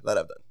 Yeah, that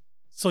I've done.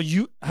 So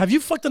have you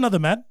fucked another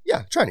man?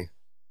 Yeah, tranny.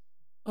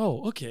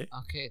 Oh, okay.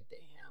 okay,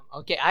 damn.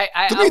 Okay,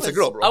 I To me, it's a was,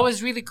 girl, bro. I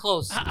was really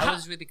close. I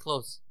was really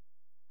close.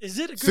 Is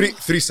it a girl?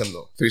 Threesome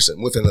though.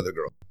 Threesome with another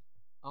girl.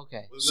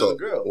 Okay. With So, another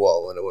girl.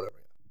 well, whatever.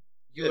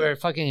 You were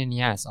fucking in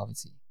the ass,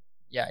 obviously.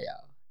 Yeah.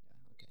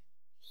 Okay.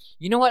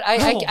 You know what? I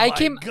Oh my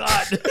came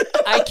God.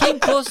 I came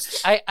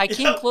close. I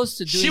came close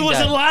to doing She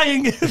wasn't that.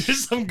 lying.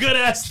 There's some good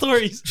ass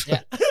stories.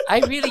 Yeah, I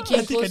really came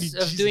I think I close need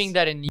of Jesus. doing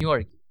that in New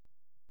York.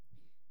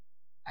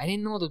 I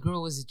didn't know the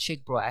girl was a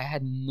chick, bro. I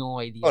had no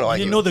idea. Oh, no, You I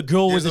didn't knew. know the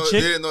girl was a They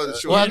chick. didn't know the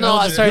truth. Well, You no,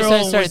 know the sorry. girl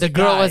was The a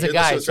girl was guy. a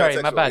Yeah, guy. this was Sorry,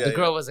 my transsexual. bad. The Yeah,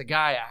 girl yeah. was a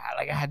guy.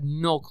 I had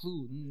no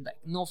clue, like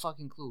no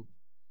fucking clue.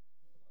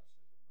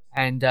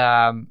 And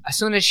as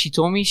soon as she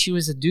told me she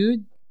was a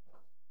dude,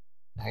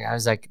 like I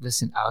was like,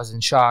 listen, I was in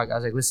shock. I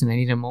was like, listen, I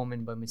need a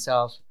moment by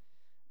myself.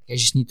 I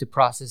just need to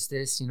process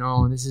this, you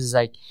know. This is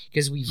like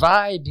because we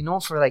vibed, you know,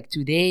 for like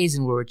 2 days,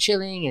 and we were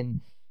chilling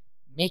and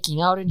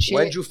making out and shit.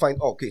 When did you find?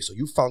 Oh, okay, so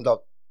you found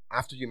out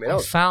after you made I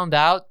out. found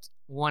out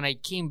when I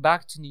came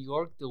back to New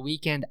York the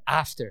weekend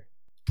after.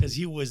 Because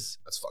he was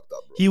That's fucked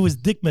up, bro.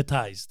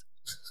 digmatized.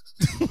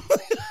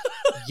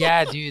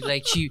 Yeah, dude.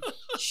 Like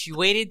she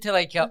waited till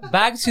I got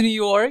back to New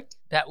York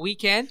that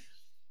weekend,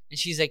 and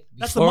she's like,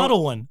 That's the before-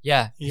 model one.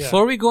 Yeah. Yeah.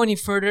 Before we go any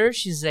further,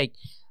 she's like,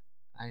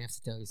 I have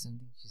to tell you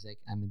something. She's like,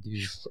 I'm a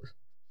dude.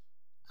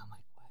 I'm like,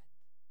 what?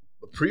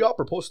 But pre-op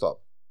or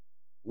post-op?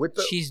 With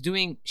the She's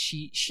doing.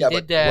 She yeah,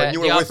 did but when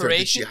you the were with her, did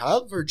operation. she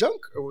have her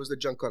junk or was the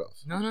junk cut off?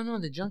 No.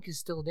 The junk is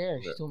still there.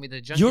 She Yeah. told me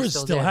the junk is Yours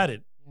still still there. had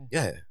it.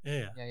 Yeah.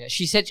 Yeah. Yeah.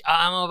 She said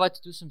I'm about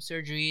to do some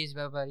surgeries,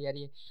 blah blah yada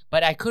yada.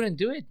 But I couldn't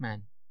do it,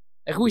 man.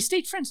 Like we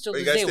stayed friends till But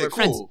you this guys day. stay We're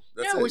friends. cool.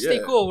 That's Yeah, it, we stay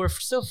yeah. cool. We're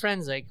still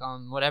friends, like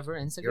on whatever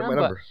You're Instagram. my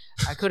But number.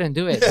 I couldn't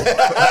do it.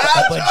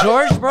 But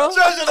George, bro.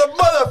 George is a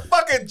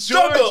motherfucking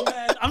jungle.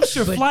 Man, I'm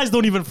sure flies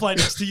don't even fly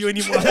next to you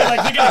anymore. They're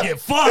like, you're gonna get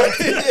fucked.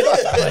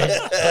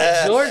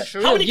 But George, for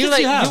How real, many you kids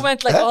like you have? you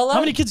went like all out. How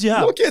many kids you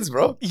have? No kids,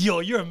 bro. Yo,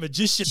 you're a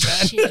magician,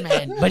 man. Shit,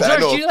 man. But I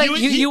know. George, you like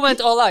You- you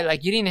went all out.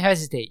 Like you didn't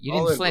hesitate. You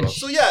All didn't in, bro. flinch.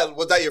 So yeah,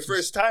 was that your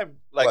first time?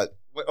 Like,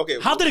 What? Okay.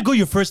 How did it go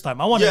your first time?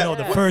 I want to know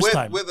the first with,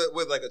 time.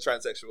 with like a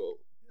transsexual.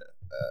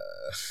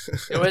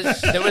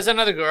 There was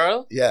another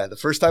girl. Yeah, the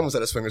first time was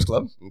at a swingers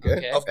club.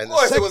 Okay. Of And the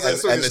course, sec- it was at and-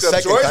 Swingers and the Club.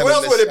 second George, time- where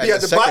and else would it the- be? and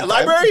At the the second time-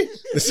 library?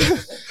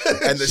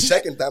 And the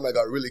second time I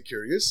got really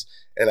curious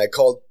and I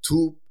called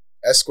 2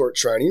 escort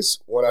trannies,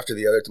 one after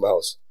the other, to my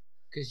house.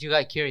 Because you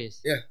got curious.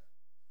 Yeah.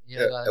 You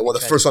Yeah. got And well, the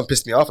first one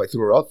pissed me off. I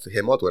threw her out,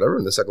 him out, whatever,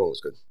 and the second one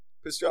was good.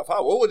 Pissed you off?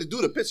 How? What would it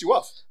do to piss you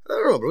off? I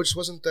don't know, bro. It just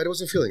wasn't. I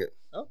wasn't feeling it.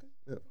 Okay.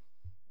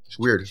 It's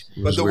weird. It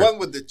But was the weird. one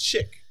with the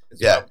chick is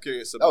Yeah. what I'm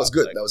curious about. That was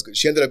good. Like, That was good.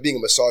 She ended up being a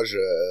massage,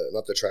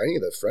 not the tranny,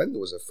 the friend. It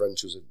was a friend.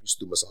 She used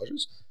to do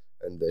massages,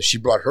 and she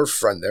brought her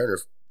friend there.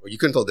 And you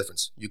couldn't tell the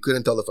difference. You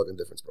couldn't tell the fucking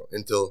difference, bro.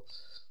 Until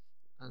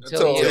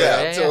Until you, yeah,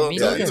 yeah, until- me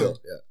yeah, neither. until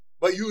yeah.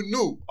 but you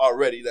knew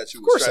already that you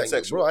Of were course I knew,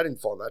 transsexual. bro. I didn't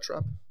fall in that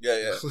trap. Yeah,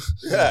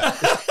 yeah.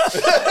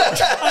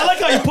 I like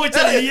how you pointed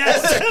at the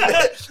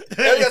yes.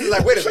 Elias is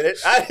like, wait a minute.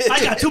 I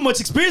got too much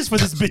experience for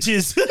this,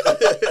 bitches.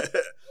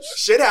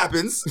 Shit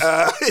happens.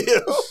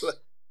 You know?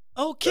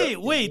 Okay,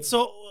 wait.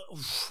 So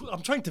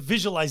I'm trying to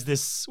visualize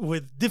this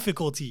with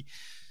difficulty.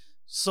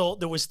 So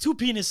there was 2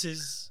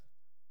 penises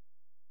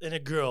and a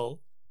girl.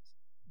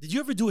 Did you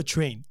ever do a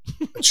train?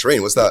 A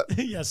train. What's that?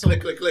 Yeah. So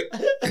Click, click,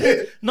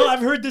 click. no, I've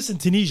heard this in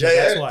Tunisia. Yeah,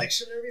 yeah. That's why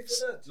Dictionary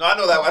for that. No, I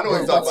know that. I know what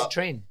you're talking What's a about.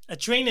 train? a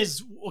train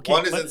is okay.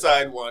 One is but-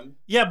 inside one.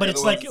 Yeah, but the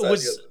it's other like it one's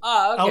was. inside the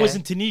Oh, okay. I was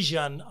in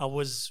Tunisia and I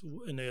was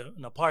in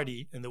a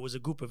party and there was a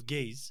group of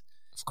gays.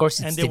 Of course,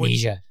 it's and they were-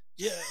 Tunisia.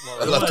 Yeah,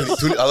 I love,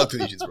 I love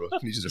Tunisians, bro.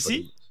 Tunisians are See?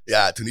 fucking.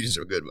 Yeah, Tunisians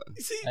are good, man.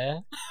 See? Yeah?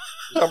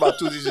 Talking about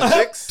two Tunisian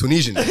chicks.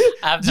 Tunisian. I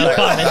have no Like,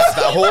 comments.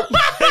 that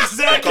whole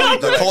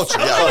Exactly. the culture.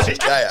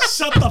 Yeah.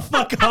 Shut the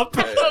fuck up.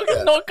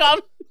 No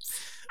comments.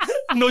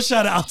 No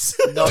shout outs.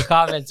 No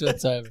comments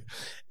whatsoever.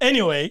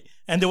 Anyway,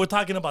 and they were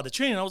talking about the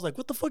train, and I was like,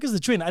 what the fuck is the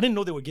train? I didn't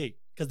know they were gay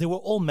because they were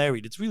all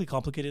married. It's really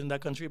complicated in that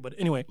country. But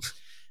anyway,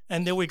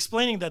 and they were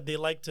explaining that they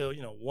like to,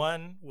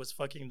 one was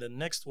fucking the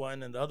next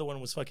one and the other one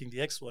was fucking the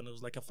ex one. It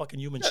was like a fucking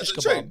human Yeah, shish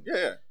it's a train. kebab. Yeah,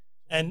 yeah.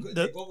 And They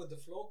the, go with the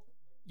flow.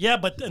 yeah,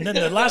 but and then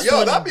the last Yo,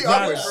 one. that'd be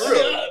awkward grabbed- for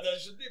real. Yeah, that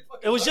should be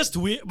fucking It was fun. just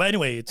weird. But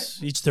anyway,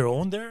 it's each their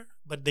own there.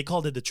 But they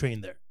called it the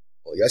train there.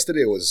 Well,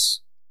 yesterday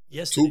was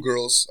Yesterday. 2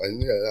 girls. I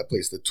knew that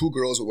place. The 2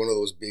 girls with one of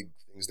those big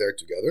things there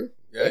together.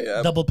 Yeah,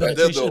 yeah. Double Like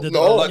penetration. dildo. the-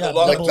 No, like yeah, a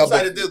long double-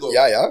 double-sided dildo.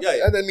 Yeah, yeah, Yeah,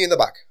 yeah. And then me in the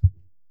back.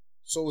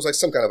 So it was like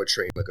some kind of a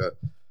train, like a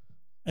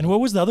And where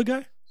was the other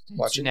guy?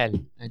 watching.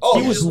 Tunel. Oh,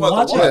 He you was just want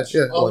to watching. watch.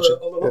 Yeah, All watching.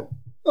 along. Yeah.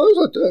 Oh, it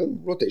was like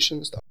rotation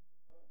and stuff.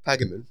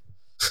 Tag him in.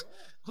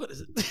 What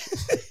is it?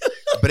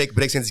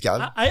 Break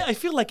syndical. I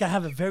feel like I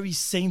have a very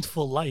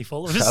saintful life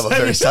all of a I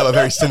have sudden. a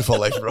very sinful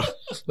life, bro.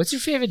 What's your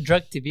favorite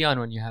drug to be on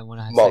when you want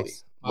to have Molly.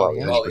 sex? Molly,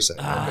 yeah? 100%.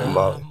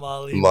 Ah,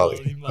 Molly.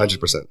 Molly.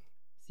 100%.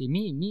 See,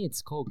 me,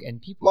 it's coke,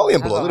 and people. Molly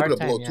and have blow, a little hard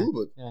bit of blow time, too,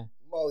 but yeah.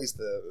 Molly's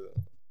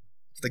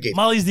the gate.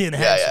 Molly's the Yeah,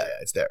 enhancer. yeah,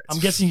 it's there. I'm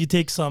guessing you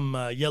take some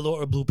yellow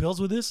or blue pills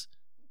with this?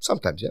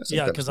 Sometimes, yeah. Yeah,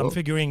 sometimes because no. I'm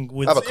figuring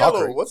with. I have a What's the cock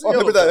yellow? ring. What's the Oh,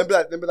 remember yellow?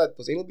 that? Remember that?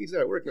 Those anal beads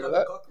there at work? Remember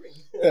that? Cock ring.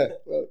 Yeah.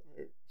 Well,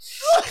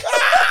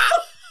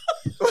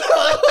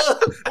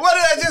 What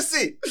did I just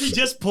see? He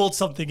just pulled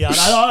something out.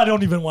 I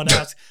don't even want to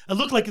ask. It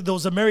looked like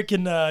those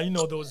American,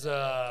 those.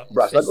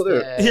 brass knuckle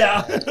there.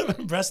 Yeah,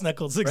 breast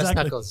knuckles. Breast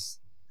Exactly. knuckles.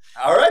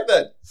 All right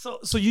then.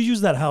 So you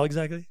use that how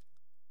exactly?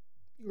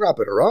 You wrap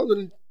it around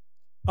and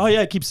Oh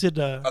yeah, it keeps it.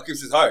 I'll keep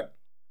this hard.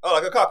 Oh,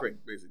 like a cock ring,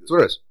 basically. that's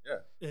what it is.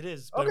 It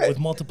is, but Okay. with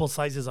multiple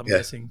sizes. I'm Yeah.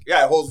 guessing.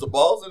 Yeah, it holds the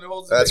balls and it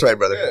holds the That's dick. right,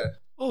 brother. Yeah.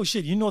 Oh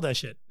shit, you know that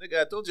shit.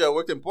 Nigga, I told you I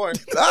worked in porn.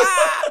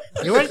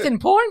 You worked in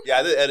porn? Yeah,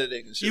 I did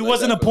editing and shit. He like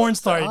wasn't that, a porn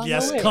star. Oh, no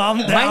yes, way. calm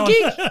Mind down.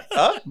 geek?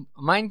 Huh?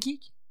 Mind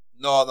geek?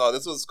 No,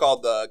 this was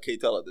called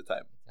K-Tel at the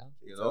time.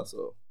 You know,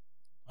 so.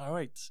 All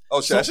right.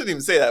 Oh shit, I shouldn't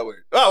even say that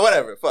word. Oh,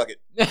 whatever. Fuck it.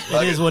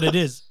 It is what it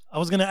is. I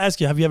was gonna ask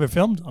you, have you ever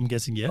filmed? I'm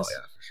guessing yes. Oh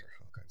yeah, for sure.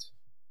 All kinds.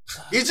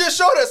 He just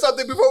showed us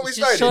something before we He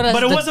just showed started. us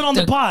But it the- wasn't on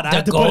the pod. I the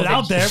had to put it golden-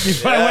 out there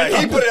before I Yeah, went.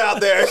 he on. put it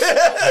out there.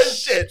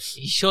 Shit.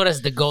 He showed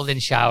us the golden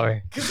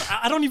shower. 'Cause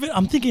I don't even.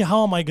 I'm thinking,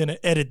 how am I gonna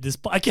edit this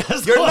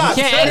podcast? You're not.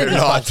 You can't edit You're this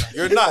not. podcast.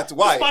 You're not. This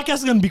Why? podcast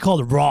is gonna be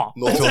called Raw.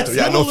 No That's filter. as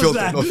Yeah, no simple as filter.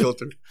 that. No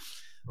filter.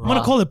 I'm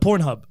gonna call it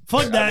Pornhub.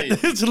 Fuck that. mean-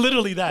 It's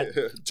literally that.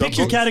 Pick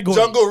your category.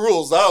 Jungle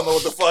rules. I don't know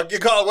what the fuck. You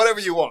call it whatever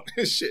you want.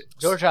 Shit.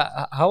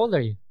 Georgia, how old are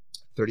you?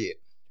 38.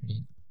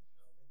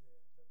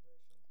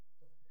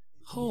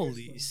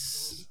 Holy.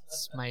 It's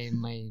my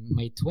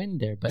twin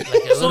there, but like a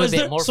little So is bit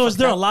there? more. So is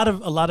there a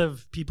fucked up. lot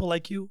of people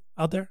like you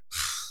out there?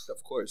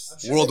 Of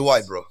course.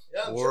 Worldwide, bro.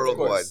 Yeah, I'm sure, of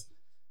Worldwide.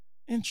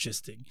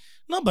 Interesting.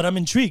 No, but I'm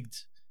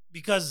intrigued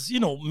because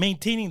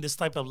maintaining this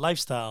type of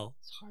lifestyle.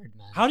 It's hard,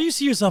 man. How do you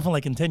see yourself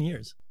in 10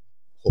 years?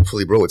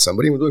 Hopefully, bro, with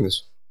somebody, we're doing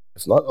this.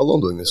 If not,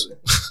 alone doing this.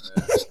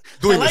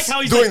 I like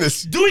how he's doing like,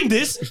 this. doing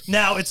this.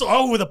 Now it's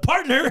all with a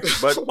partner.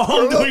 But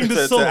all doing this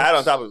to solo. add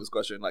on top of this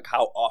question, like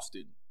how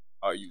often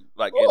are you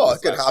like? in Oh, this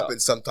it can lifestyle? happen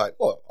sometime.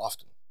 Oh,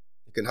 often.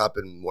 It can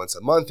happen once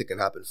a month. It can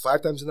happen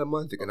 5 times in a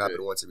month. It can Okay.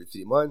 happen once every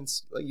 3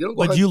 months. Like you don't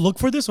go. But do you look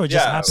for this or it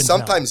just Yeah, happens now?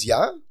 sometimes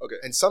yeah, Okay.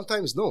 and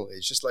sometimes no.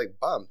 It's just like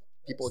bam.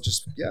 People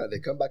just they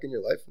come back in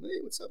your life. And, hey,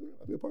 what's up?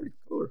 Having a party?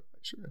 Come over.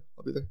 Sure,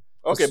 I'll be there.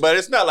 Okay, but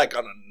it's not like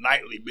on a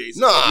nightly basis.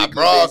 Nah, weekly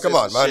bro, basis come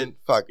on, and man. shit,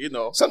 Fuck. You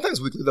know. Sometimes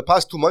weekly. The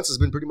past 2 months has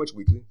been pretty much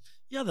weekly.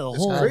 Yeah, the It's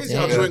whole crazy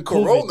how damn. during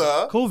COVID.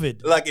 Corona,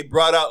 COVID. like it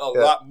brought out a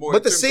lot more.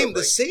 But the in terms same, of, the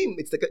like- same.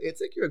 It's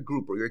like you're a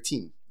group or you're a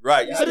team.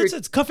 Right. But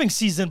it's cuffing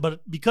season, but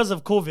because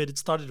of COVID, it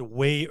started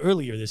way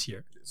earlier this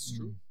year. It's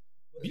true.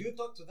 Do you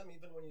talk to them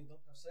even when you don't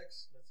have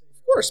sex? Let's say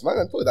Of course, man.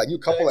 I told you, that new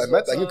couple I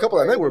met. That new couple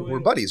I met. We're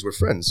buddies. We're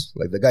friends.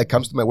 Like the guy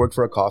comes to my work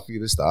for a coffee.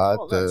 This that.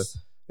 Oh, nice.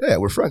 Yeah,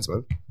 we're friends,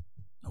 man.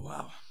 Oh,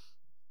 wow.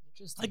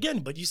 Interesting. Again,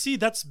 but you see,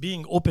 that's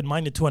being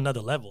open-minded to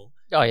another level.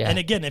 Oh yeah. And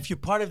again, if you're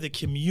part of the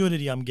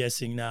community, I'm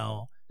guessing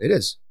now. It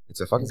is. It's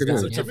a fucking It's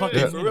community. It's a Yeah. fucking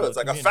Yeah, for real. It's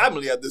like a community.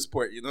 family at this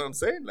point. You know what I'm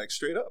saying? Like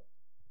straight up.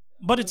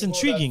 But it's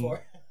intriguing.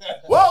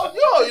 Well,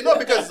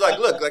 because like,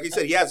 look, like he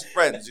said, he has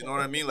friends. You know what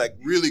I mean? Like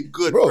really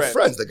good Bro, friends.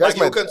 friends. The guy's like,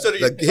 you my- consider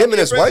like, your him and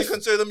his friends, wife- You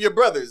consider them your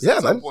brothers. Yeah,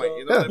 at some man. point,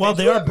 you know Yeah. what I mean? Well,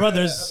 they are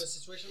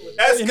brothers.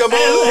 Eskimo.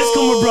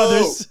 Eskimo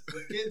brothers.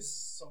 With kids,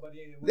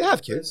 somebody. They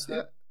have kids.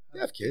 Yeah. They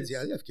have kids.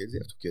 Yeah, they have kids. They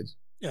have 2 kids.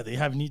 Yeah, they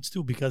have needs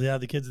too because they have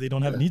the kids. They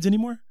don't have needs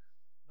anymore.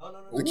 No.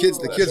 The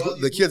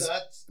kids-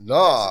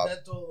 Nah.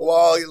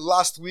 Well,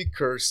 last week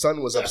her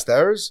son was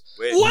upstairs,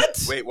 Wait,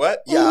 What? Wait,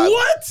 what? Yeah.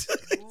 What?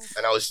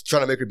 and I was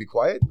trying to make her be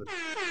quiet.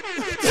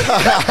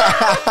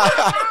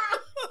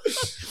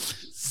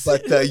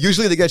 But,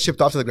 usually they get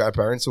shipped off to the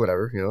grandparents or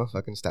whatever. You know,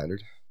 fucking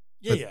standard.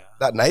 Yeah.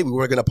 That night we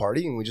were gonna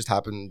party and we just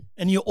happened.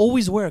 And you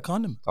always wear a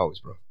condom. Always,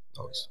 bro.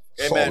 Always.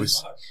 Hey, man.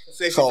 Always.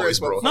 Safety Always,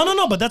 first, bro.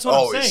 No, but that's what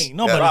Always. I'm saying.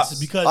 No, Yeah. but it's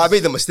because I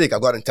made the mistake.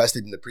 I've gotten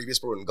tested in the previous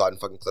bro and gotten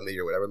fucking chlamydia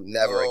or whatever.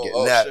 Never again.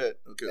 Oh, Never. shit.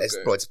 Okay, It's,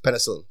 okay. bro, it's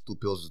penicillin. 2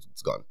 pills,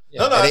 it's gone.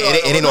 No, no, It ain't- no,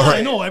 it ain't no, no no, I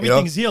hurt. know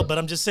everything's healed, but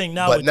I'm just saying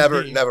now. But with never,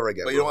 the game- never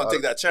again. But you don't bro. want to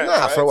take that chance.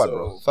 Nah, for right? what, So-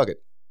 bro? Fuck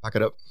it. Pack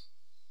it up.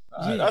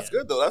 Yeah. That's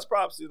good though. That's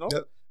props, you know. Yeah.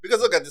 Because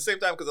look, at the same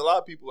time, because a lot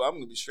of people, I'm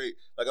gonna be straight.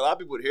 Like a lot of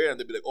people would hear it and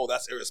they'd be like, "Oh,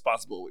 that's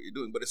irresponsible what you're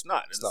doing," but it's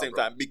not. At the not, same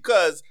bro. time,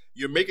 because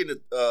you're making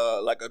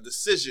like a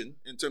decision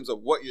in terms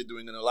of what you're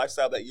doing and a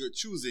lifestyle that you're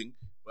choosing.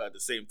 But at the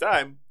same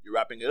time, you're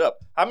wrapping it up.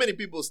 How many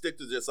people stick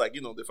to just like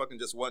they're fucking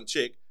just one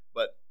chick,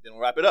 but they don't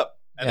wrap it up,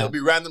 and Yeah. there'll be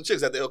random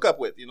chicks that they hook up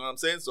with. You know what I'm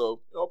saying? So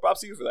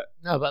props to you for that.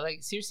 No, but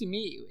like seriously,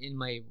 me in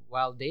my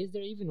wild days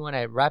there, even when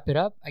I wrap it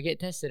up, I get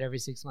tested every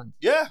 6 months.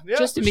 Yeah, yeah.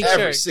 Just to for make sure.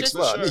 sure. Every 6 just-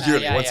 months. sure.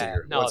 Yearly, Yeah, once yeah. a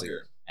year. No. Once a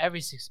year.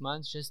 Every 6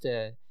 months, just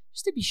to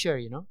be sure,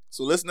 you know.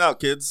 So listen out,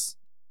 kids.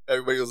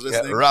 Everybody who's Yeah,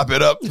 listening. wrap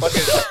it up.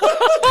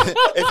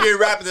 If you're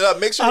wrapping it up,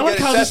 make sure I you like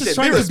get it how tested. this is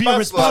trying to be a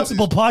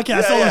responsible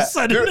podcast all of a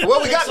sudden.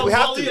 Well, we have to.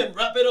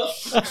 Wrap it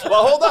up.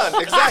 Well, hold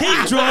on. Exactly.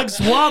 Take drugs,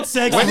 wild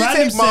sex, When you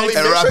random take Molly, sex.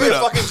 And make wrap sure it you're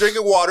up. fucking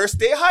drinking water.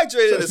 Stay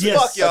hydrated as Yes,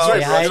 fuck, y'all. that's right,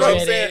 That's bro. what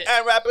I'm Hydrated. saying.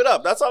 And wrap it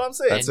up. That's all I'm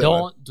saying. That's And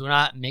it, do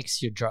not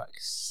mix your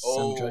drugs.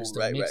 Oh, Some drugs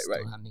don't right, mix. right,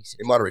 right. Do not mix In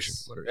your moderation.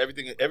 drugs.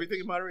 Everything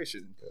in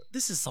moderation.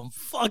 This is some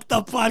fucked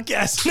up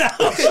podcast now.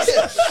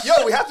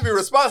 Yo, we have to be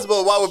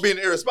responsible while we're being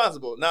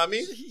irresponsible. Know what I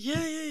mean?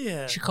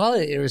 yeah. You should call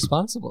it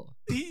irresponsible.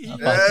 Yeah.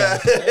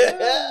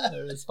 Podcast.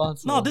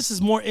 Irresponsible. No, this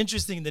is more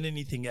interesting than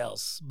anything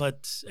else.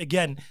 But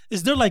again,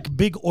 is there like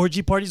big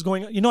orgy parties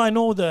going on? I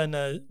know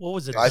what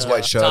was it? Eyes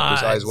wide shut.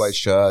 There's eyes wide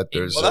shut.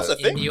 There's Well, that's a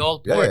in thing. the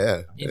old yeah, port.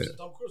 yeah. In-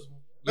 Tom Cruise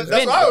movie. You've That's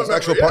been- what I There's an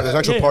actual remember, part. There's an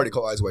actual Yeah. party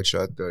called Eyes Wide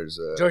Shut. There's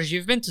George,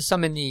 you've been to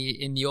some in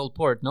the old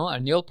port, no?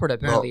 And the old port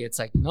apparently it's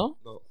like no.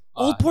 no.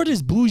 Old Port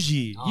is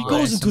bougie. He Oh, goes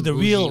right, into some the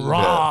real bougie.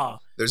 raw.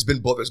 There's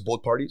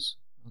boat parties.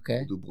 Okay.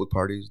 They do boat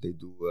parties. They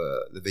do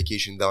the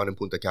vacation down in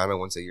Punta Cana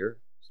once a year.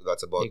 So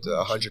that's about Big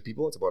 100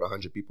 people. It's about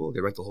 100 people.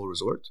 They rent the whole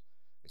resort.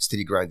 It's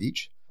 $3,000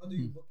 each. How do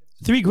you book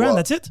it? $3,000, Well,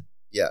 that's it?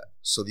 Yeah.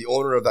 So the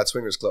owner of that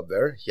swingers club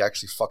there, he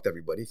actually fucked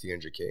everybody,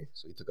 300K.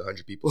 So he took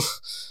 100 people.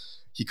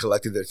 He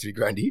collected their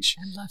 $3,000 each,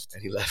 And left.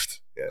 and he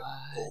left.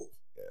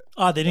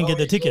 Yeah. They didn't get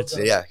the tickets. So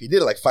yeah, he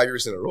did it like 5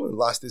 years in a row. And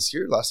last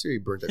year he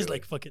burnt He's everything.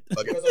 like, fuck it.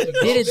 Okay.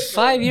 Did it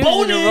 5 years in a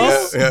row.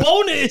 Bonus! Yeah.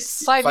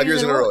 Bonus! 5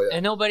 years in a row, yeah.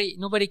 and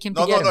nobody came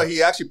No, to get no, him.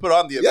 He actually put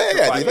on the event.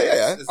 Yeah, for 5 yeah, years.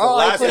 yeah. It's the Oh,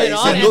 I last put year. it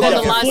on, said and look then at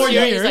the it. last 4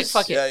 year he's years. like,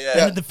 "Fuck it." Yeah, yeah. And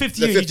then the fifth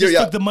year, he just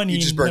took the money. He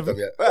and just burnt never-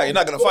 them, yeah. Yeah, you're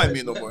not gonna find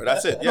me no more.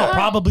 That's it. No, Yeah.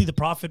 probably the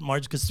profit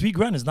margin because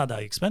 $3,000 is not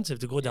that expensive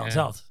to go down Yeah.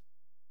 south.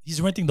 He's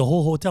renting the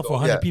whole hotel for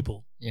 100 Yeah.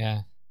 people.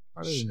 Yeah,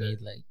 probably Shit.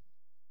 made like.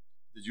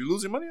 Did you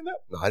lose your money in that?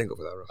 No, I didn't go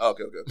for that route. Oh,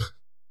 okay.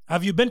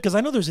 Have you been? Because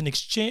I know there's an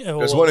exchange.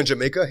 There's one in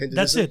Jamaica.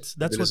 That's Hinduism. it. That's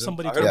what Hinduism.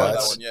 somebody I told heard me. about that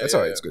that's, one. Yeah, that's yeah,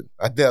 all right. yeah. It's good.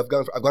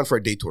 I've gone for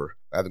a day tour.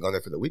 I haven't gone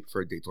there for the week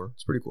for a day tour.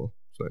 It's pretty cool.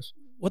 It's nice.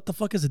 What the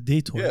fuck is a day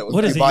tour? Yeah,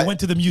 what is you it? buy- You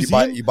went to the You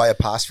museum? buy a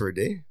pass for a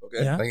day.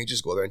 Okay. Yeah. And you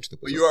just go there and check the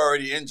But place you out. were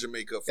already in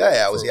Jamaica.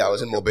 I was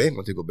in Mobay.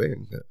 Went to Go Bay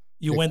and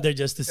You went there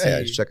just to see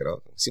just check it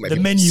out. See my The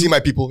people. menu. See my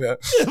people. Yeah.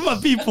 my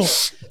people.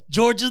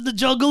 George is the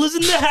jungle is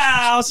in the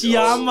house.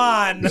 Yeah,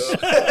 man.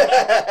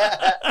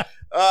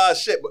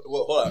 Shit. But,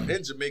 well, hold on.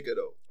 In Jamaica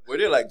though, were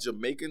there like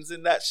Jamaicans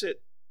in that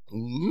shit?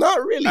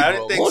 Not really, I bro.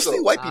 didn't think Mostly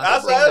so. white people.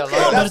 That's bro. right, No, okay.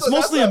 No, but That's it's what-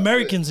 mostly that's what-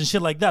 Americans and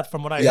shit like that.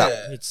 From what I Yeah.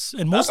 heard, it's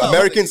and most That's of what-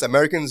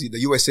 Americans. The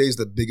USA is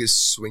the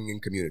biggest swinging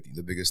community.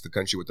 The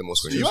country with the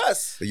most The swingers.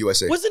 U.S. The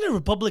USA. wasn't it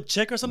Republic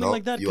Czech or something No,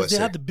 like that? Because they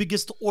USA. had the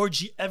biggest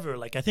orgy ever.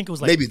 Like I think it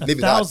was like Maybe that, but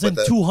the-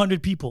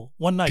 1,200 people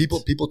one night. People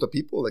to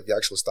people, like the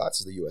actual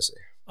stats is the USA.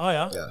 Oh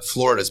yeah. Yeah,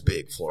 Florida's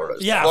big.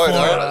 Florida's Yeah, Florida,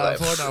 Florida,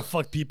 Florida. Florida,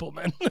 fuck people,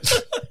 man.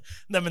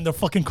 Them and their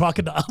fucking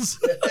crocodiles.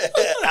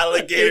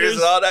 Alligators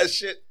and all that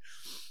shit.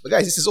 But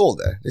guys, this is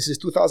old. This is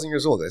 2,000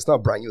 years old. It's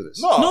not brand new.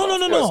 This. No, No. of course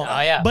No. not.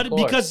 Oh, yeah, But of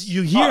course. because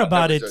you hear Oh,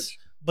 about never it, judge.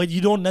 but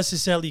you don't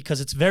necessarily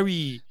because it's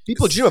very.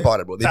 People dream about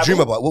it, bro. They Taboo. dream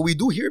about it. What we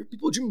do here.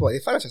 People dream about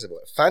it. They fantasize about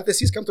it.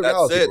 Fantasies come to That's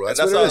reality, it. bro. And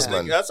That's what how it I is, think-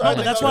 man. That's No, how I but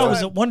think that's all why I the was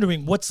time.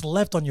 wondering what's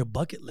left on your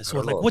bucket list, I or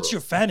don't like know, what's bro.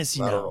 your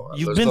fantasy I don't now? know.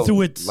 You've There's been no-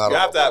 through it. I don't You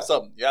have to know. have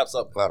something. You have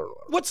something. I don't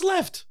know. What's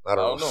left? I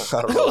don't know.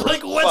 I don't know.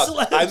 Like what's Fuck.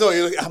 left? I know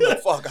you're. I'm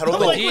like, fuck. I don't No,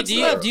 know. like, do, you, what's do,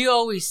 you, left? do you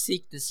always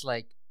seek this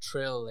like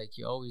thrill? Like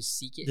you always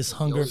seek it? This Like,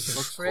 hunger you always for-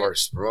 look Of for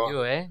course, bro. it?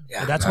 You, eh?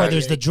 Yeah, That's man. why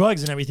there's the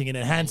drugs and everything. It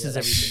enhances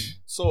everything.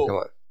 So Come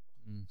on.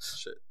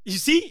 shit. You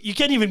see, you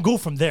can't even go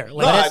from there.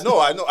 Like No, that's-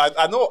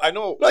 I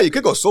know. No, you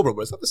could go sober,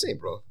 but it's not the same,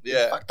 bro.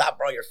 Yeah. Fuck that,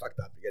 bro. You're fucked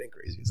up. You're getting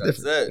crazy. It's That's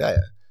different. it. Yeah.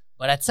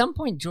 But at some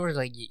point, George,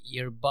 like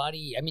your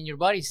body, I mean, your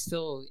body's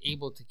still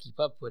able to keep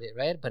up with it,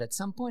 right? But at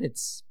some point,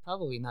 it's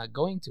probably not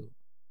going to.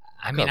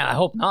 I mean, I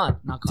hope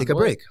not. Knock on Take a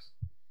wood. break.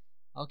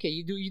 Okay,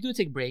 you do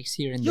take breaks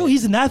here and Yo, there.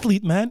 he's an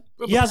athlete, man.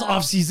 He has Yeah.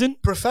 off season.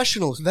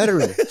 Professional,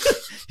 veteran.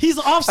 He's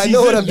off I season.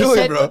 know what I'm you doing,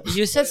 said, bro.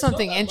 You said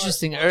something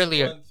interesting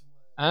earlier.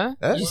 Huh?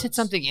 Huh? You said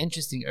something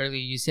interesting earlier.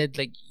 You said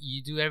like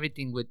you do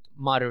everything with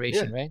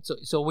moderation, right?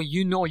 So when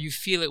you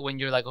feel it when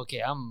you're like,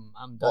 okay, I'm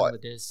done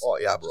with this. Oh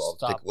yeah, bro. I'll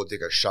Stop. go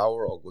take a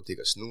shower. I'll go take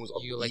a snooze.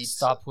 I'll You go like eat.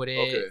 stop with it.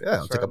 Okay. Yeah,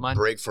 I'll for take a month.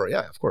 break for.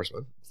 Yeah, of course,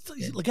 man.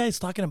 The guy's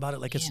talking about it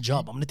like it's a Yeah,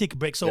 job. I'm gonna take a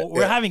break. So Yeah,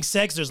 we're yeah. having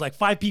sex. There's like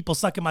 5 people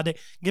sucking my dick.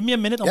 Give me a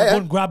minute. I'm Yeah, gonna go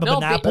yeah. and grab a No,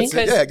 banana. because-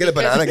 Yeah, get a because-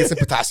 banana, get some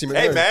potassium in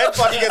Hey there. man,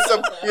 fucking get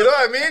some. You know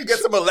what I mean? Get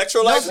some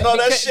electrolytes and all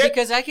that shit.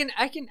 Because I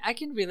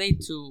can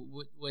relate to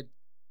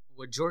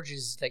what George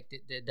is like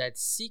that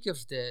seek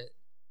of the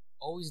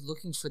always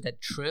looking for that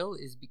thrill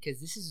is because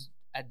this is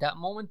at that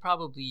moment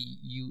probably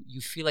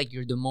you feel like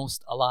you're the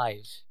most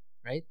alive,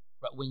 right?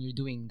 When you're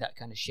doing that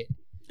kind of shit.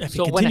 If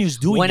So he continues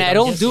doing when it, I I'm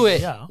don't do guessing,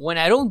 it, yeah. when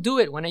I don't do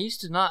it, when I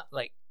used to not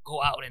like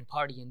go out and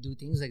party and do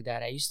things like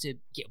that, I used to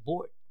get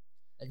bored.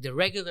 Like the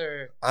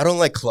regular. I don't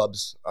like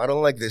clubs. I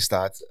don't like this,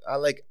 that. I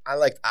like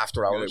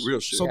after Yeah, hours. real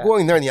shit. So Yeah.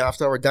 going there in the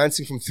after hour,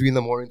 dancing from 3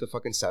 a.m. to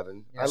fucking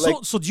 7. Yeah. I like.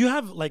 So do you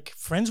have like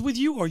friends with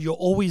you, or you're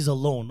always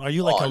alone? Are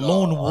you like Oh, a no,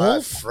 lone I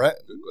have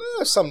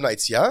wolf? some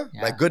nights, yeah.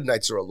 Yeah. My good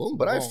nights are alone,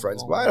 but I have Lone-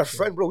 friends. lone But I had a wolf,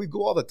 friend, bro. We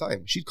go all the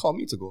time. She'd call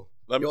me to go.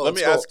 Let me Yo, let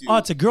me let's go. ask you. Oh,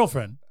 it's a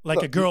girlfriend, like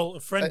No, a girl, a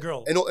friend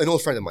girl. An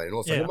old friend of mine.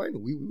 Yeah.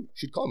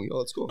 She'd call me. Oh,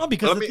 let's go. No,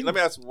 because let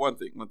me ask one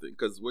thing,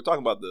 because we're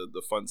talking about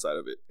the fun side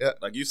of it. Yeah.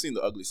 Like you've seen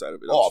the ugly side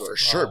of it. I'm Oh, sure. for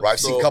sure, bro. I've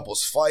So, seen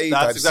couples fight.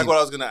 That's I've exactly seen, what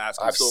I was gonna ask.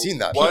 You. I've So, seen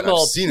that. One, I've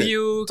People seen it.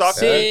 puke, Talk-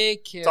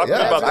 sick. talk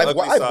Yeah, about the I've ugly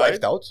wiped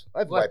side. out.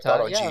 I've Wiped wiped out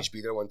out, on yeah.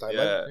 GHB there one time.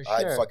 Yeah. Man. For I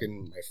had sure.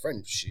 fucking my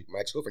friend, my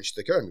ex-girlfriend, she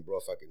took care of me, bro.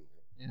 Fucking.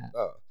 Yeah.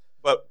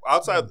 but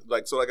outside,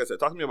 like I said,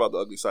 talk to me about the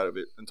ugly side of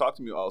it, and talk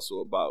to me also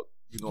about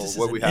this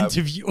what is we an have.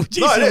 interview. No,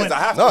 Jason it is. went, I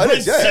have No, to. it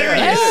is. Yeah, yeah, serious.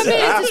 yeah. Yeah, I mean,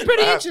 I have it's to.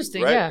 pretty I have to,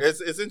 interesting, right? yeah.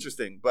 It's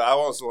interesting, but I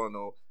also want to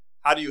know,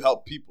 how do you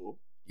help people?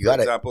 You For got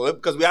it. example,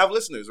 because we have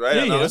listeners, right?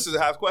 Yeah, and our yeah. listeners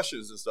have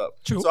questions and stuff.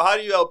 True. So how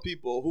do you help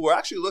people who are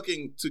actually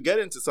looking to get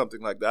into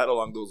something like that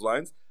along those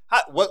lines?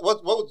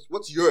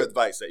 What's your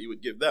advice that you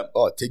would give them?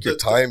 Oh, take your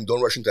time.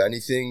 Don't rush into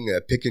anything.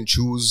 Pick and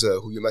choose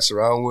who you mess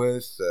around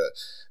with.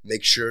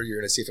 Make sure you're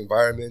in a safe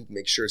environment.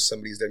 Make sure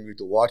somebody's there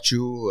to watch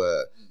you.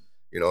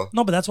 You know.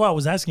 No, but that's why I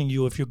was asking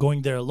you if you're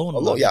going there alone.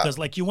 Alone, yeah. Because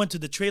like you went to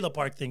the trailer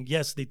park thing.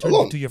 Yes, they turned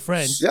Alone. you to your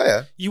friends. Yeah,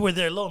 yeah. You were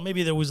there alone.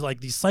 Maybe there was like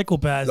these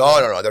psychopaths.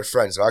 No. They're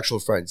friends. They're actual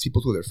friends.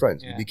 People too. They're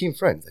friends. Yeah. We became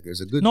friends. Like there's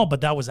a good. No,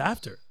 but that was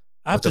after.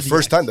 But After the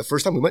first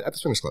act. time we met at the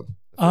swingers club.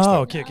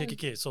 Oh, okay.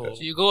 So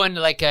So you go into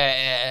like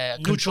a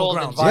Neutral controlled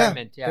grounds.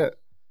 environment. Yeah.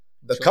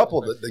 The Sure.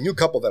 couple, the new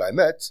couple that I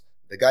met,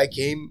 the guy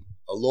came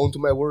alone to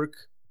my work.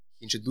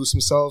 He introduced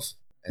himself,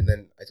 and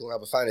then I told him I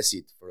have a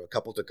fantasy for a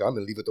couple to come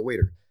and leave with the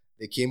waiter.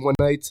 They came one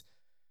night.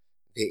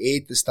 They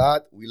ate the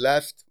stat. We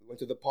left. We went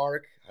to the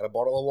park. Had a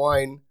bottle of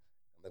wine.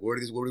 I'm like, where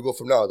do we go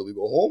from now? Do we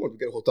go home or do we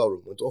get a hotel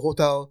room? Went to a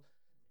hotel.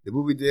 The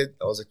movie did.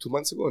 That was like 2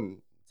 months ago,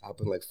 and it's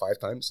happened like 5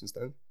 times since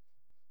then.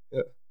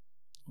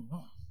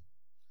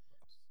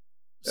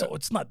 So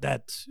it's not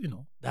that,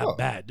 that No.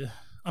 bad.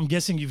 I'm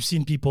guessing you've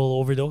seen people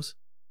overdose.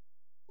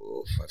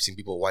 Oof, I've seen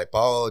people wipe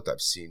out.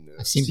 I've seen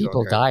people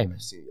all kinds- die, I've man.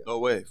 seen, yeah. No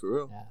way, for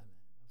real.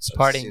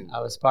 Yeah. seen- I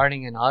was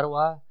partying in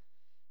Ottawa.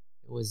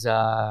 It was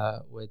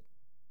with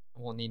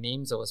only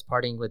names. I was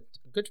partying with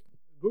a good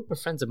group of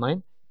friends of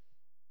mine,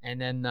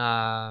 and then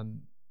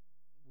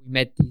we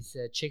met these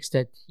chicks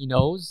that he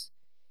knows.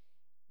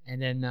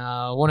 And then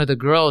one of the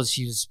girls,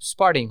 she was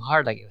partying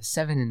hard, like it was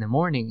 7 a.m,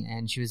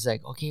 and she was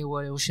like, "Okay,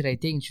 what should I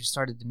take?" And she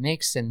started to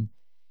mix, and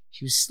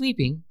she was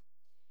sleeping,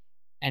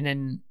 and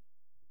then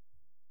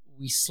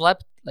we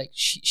slept. Like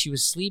she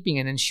was sleeping,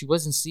 and then she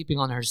wasn't sleeping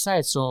on her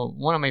side. So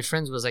one of my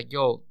friends was like,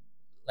 "Yo,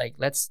 like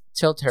let's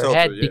tilt her Tilt her,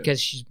 head yeah.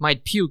 because she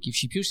might puke. If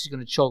she pukes, she's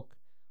gonna choke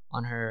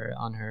on her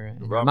in her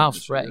ramen mouth."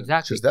 and shit, Right? yeah.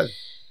 Exactly. She's dead.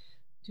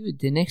 Dude,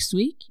 the next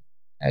week,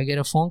 I get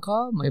a phone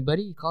call. My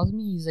buddy he calls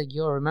me. He's like,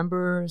 "Yo,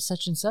 remember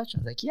such and such?" I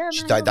was like, "Yeah, man."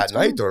 She I died know that what's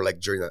going night on." or like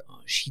during that?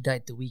 Oh, she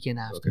died the weekend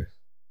after. Okay.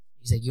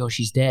 He's like, "Yo,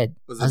 she's dead."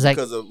 Was I it was like,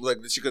 because of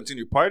did she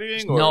continue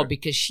partying? Or? "No,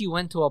 because she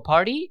went to a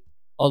party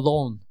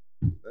alone."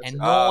 and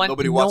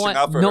nobody watching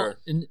out for her.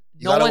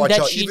 You No gotta one watch that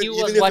out. she Even, knew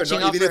even was if watching they're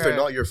not, out even for if they're her.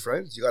 not your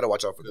friends, you gotta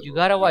watch out for them. You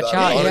bro. gotta watch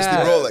out. Honestly,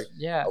 Yeah. bro, like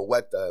Yeah.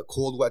 a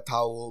cold wet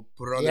towel,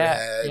 put it on Yeah,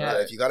 their head.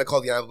 yeah. If you gotta call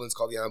the ambulance,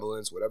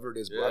 whatever it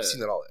is, bro. I've Yeah.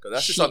 seen it all. Because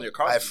that's just She- on your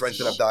car. I have friends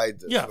that have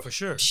died. Yeah, for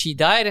sure. She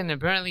died, and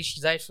apparently she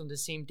died from the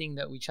same thing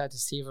that we tried to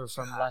save her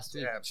from last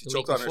week. damn, she the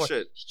choked week on her before.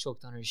 shit. She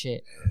choked on her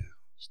shit.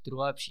 She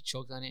threw up, she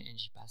choked on it, and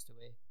she passed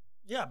away.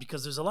 Yeah,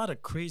 because there's a lot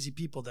of crazy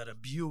people that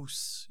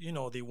abuse. You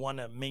know, they want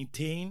to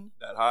maintain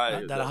That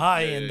high. that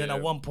high, yeah, and then yeah.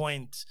 at one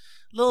point,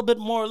 a little bit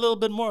more,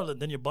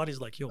 then your body's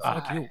like, yo,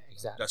 fuck you.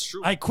 Exactly. That's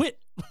true. I quit.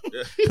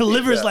 Yeah. The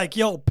liver's Yeah. like,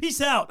 yo, peace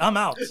out. I'm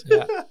out.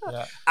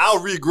 Yeah. I'll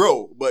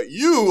regrow. But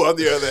you, on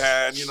the other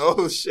hand,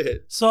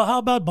 shit. So how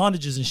about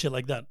bondages and shit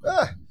like that?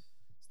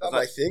 It's not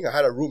my thing. I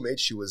had a roommate.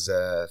 She was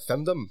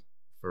femdom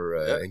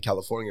Yeah. in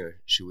California.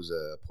 She was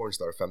a porn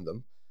star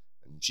femdom,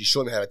 and she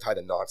showed me how to tie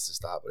the knots to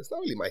stop. But it's not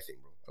really my thing,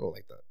 bro. I don't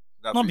like that.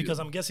 Not No, for you. because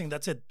I'm guessing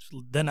that's it.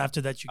 Then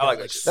after that, you I got like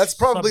like that shit. That's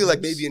probably like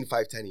subgroups. maybe in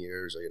 5-10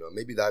 years, or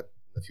maybe that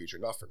in the future.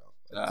 Not for now.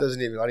 Nah. It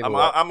doesn't even. Not even.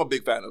 I'm a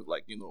big fan of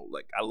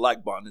I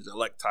like bondage. I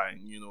like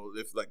tying.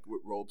 If like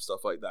with rope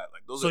stuff like that.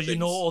 Like those. So are you things.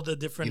 know all the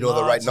different. you know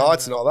the right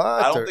knots and all that.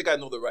 I don't or- think I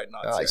know the right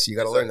knots. Ah, yet. so you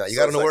gotta It's learn like- that. You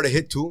so gotta it's know where like- to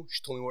hit too.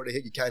 She told me where to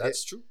hit. You can't hit.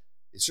 That's true.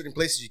 In certain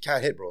places you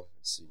can't hit, bro.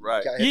 You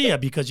Right. can't hit Yeah,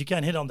 that. because you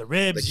can't hit on the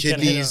ribs. The you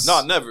can't hit kidneys.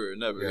 on- No, never.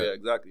 Yeah. Yeah,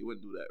 exactly. You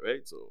wouldn't do that,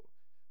 right? So,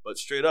 but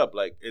straight up,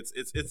 like it's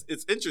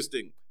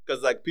interesting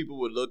because like people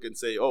would look and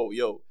say, oh,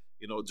 yo,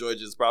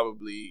 George is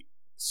probably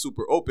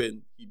super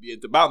open. He'd be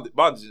into bondage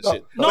and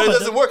shit. No, but it but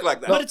doesn't work like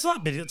that. But it's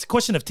not. But it's a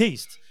question of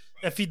taste.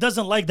 If he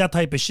doesn't like that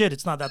type of shit,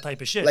 it's not that type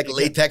of shit. Like You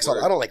latex.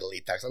 Word. I don't like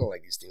latex. I don't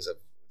like these things.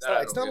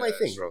 It's not my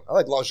thing, bro. I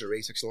like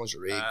lingerie, sexual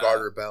lingerie,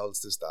 garter belts,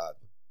 this, that.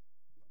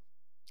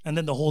 and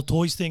then the whole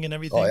toys thing and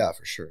everything. Oh yeah,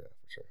 for sure.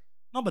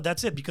 No, but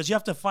that's it because you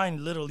have to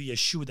find literally a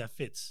shoe that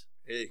fits.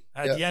 Hey,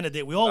 At Yeah. the end of the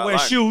day, we all That wear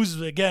line. shoes.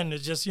 Again,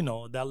 it's just that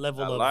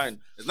level that of line.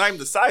 It's not even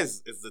the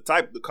size. It's the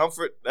type, the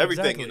comfort,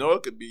 everything. Exactly.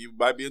 It could be. You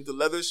might be into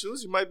leather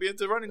shoes. You might be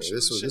into running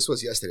shoes. and shit. This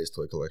was yesterday's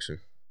toy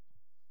collection.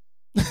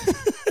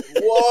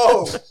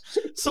 Whoa!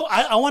 So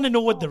I want to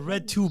know what the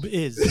red tube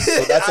is.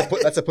 So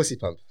that's a pussy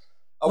pump.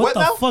 What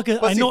the fuck? I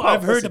Pussy know pump,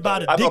 I've heard pussy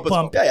about pump. a I know dick pussy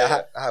pump. pump.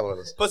 Yeah, I have one of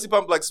those. Pussy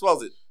pump like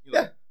swells it.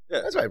 Yeah.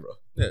 Yeah. That's right, bro.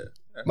 Yeah.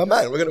 My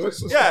man, we're gonna.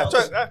 Yeah.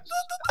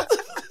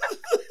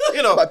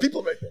 my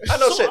people right there. I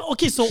know So, shit.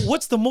 okay, so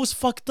what's the most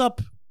fucked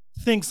up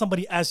thing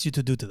somebody asked you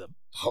to do to them?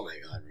 Oh my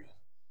god, bro.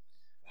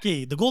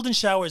 Okay, the golden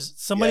showers.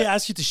 Somebody Yeah.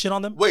 asked you to shit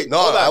on them. Wait, No,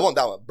 hold on. I won't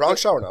that one. Brown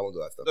shower, no, I won't do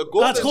that stuff. The bro.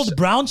 golden That's called sh-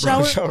 brown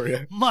shower. Brown shower,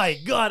 yeah. My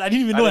God, I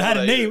didn't even I know it didn't had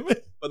a know that name.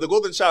 But the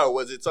golden shower,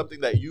 was it something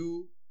that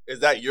is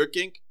that your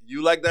kink?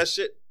 You like that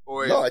shit?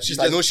 Or No, you it's just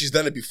I know she's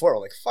done it before.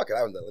 I'm like, fuck it, I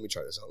haven't done it. Let me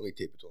try this out. Let me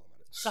tape it to him.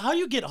 So how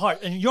you get hard?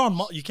 And you're on.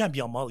 You can't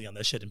be on Molly on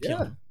that shit and pee on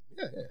Yeah. them.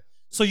 Yeah.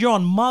 So you're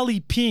on Molly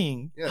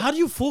peeing. Yeah. How do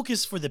you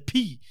focus for the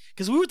pee?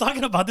 Because we were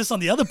talking about this on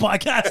the other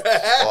podcast.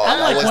 Oh, I'm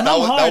like, when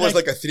I'm hard, that was I-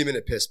 like a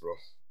 3-minute piss, bro.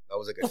 That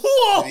was like a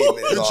Whoa!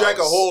 3-minute. You drank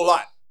a whole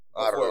lot.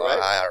 I don't before, know. right?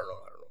 I don't know.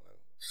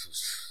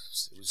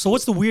 So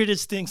what's the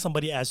weirdest thing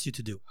somebody asked you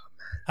to do?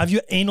 Have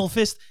you anal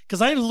fist?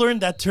 Because I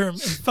learned that term in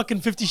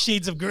fucking 50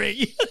 Shades of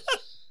Grey.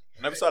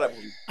 I never saw that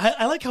movie.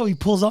 I like how he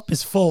pulls up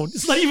his phone.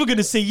 It's not even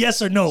gonna say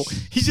yes or no.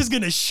 He's just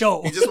gonna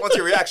show. He just wants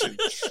your reaction.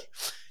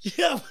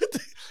 Yeah.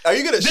 But Are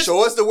you gonna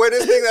show us the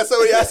weirdest thing that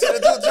somebody asked you to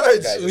do,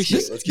 George? Guys, We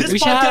should- let's get this We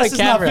should have podcast a is not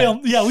camera.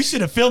 filmed. Yeah, we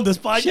should have filmed this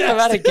Should have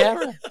had a podcast.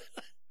 camera.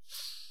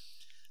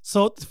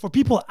 So for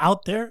people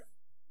out there,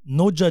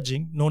 no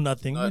judging, no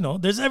nothing. You know,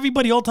 there's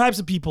everybody, all types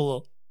of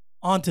people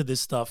onto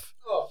this stuff.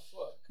 Oh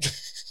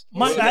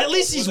fuck! At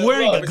least he's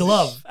wearing a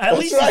glove. At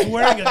least he's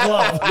wearing a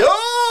glove.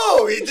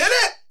 Yo, he did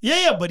it.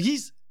 Yeah, but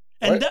he's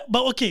and What? that,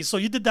 but okay. So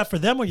you did that for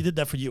them, or you did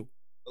that for you?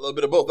 A little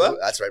bit of both, huh?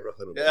 That's right, bro.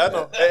 Little bit. Yeah, I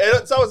know.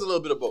 It's always a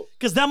little bit of both.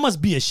 Because that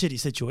must be a shitty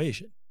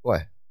situation.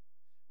 Why?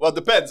 Well, it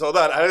depends. Hold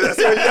on. I see what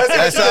you're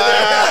Yes,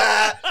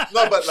 saying.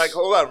 No, but like,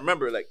 hold on.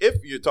 Remember, like,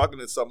 if you're talking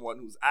to someone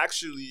who's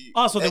actually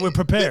Oh, so they were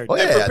prepared. Oh,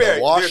 yeah, they're prepared,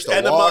 the wash, there's the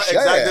enema. wash. Yeah,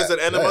 Exactly. yeah, There's an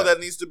enema yeah. that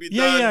needs to be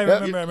Yeah, done. yeah, I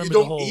remember. You, I remember you the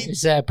don't whole- eat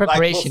It's a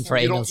preparation like, for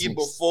you anal don't eat sex.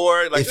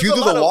 before. Like, If you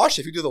do the wash,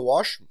 doesn't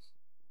matter.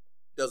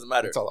 doesn't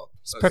matter. It's all out.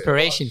 It's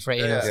preparation for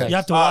anal Yeah. sex. You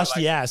have to wash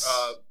the ass.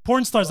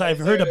 Porn stars, I've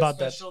heard about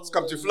that. It's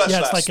come to flush. Yeah,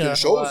 it's last. like a-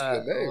 Shows,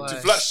 What? man. What? to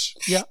flush.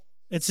 Yeah,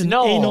 it's an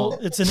No. anal.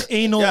 It's an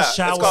anal Yeah,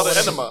 shower. it's called an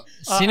whatever. enema.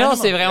 Sinon, enema.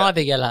 c'est vraiment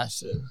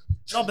dégueulasse.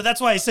 No, but that's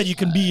why I said you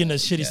can be in a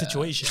shitty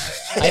situation.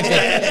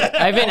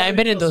 I've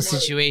been in those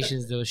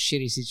situations, those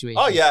shitty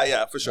situations. Oh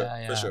yeah, for sure,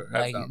 Yeah, for yeah. sure. Hands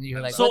Like, down.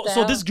 you're like, So, what the so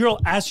hell? this girl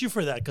asked you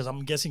for that because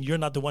I'm guessing you're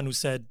not the one who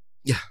said.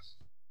 Yeah.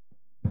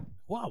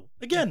 Wow.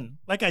 Again,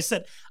 like I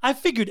said, I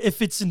figured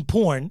if it's in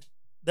porn,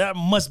 there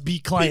must be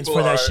clients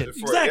People for that are shit.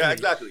 for it. Yeah,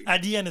 exactly.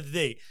 At the end of the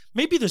day,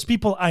 maybe there's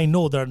people I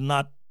know that are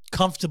not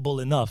comfortable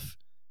enough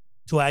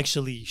to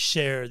actually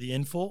share the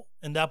info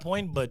in that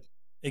point. But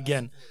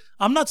again,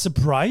 I'm not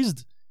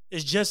surprised.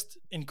 It's just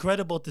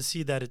incredible to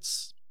see that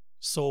it's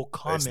so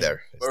common. It's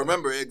there. But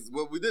remember,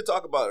 what we did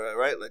talk about it,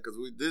 right? Like, because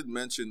we did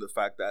mention the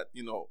fact that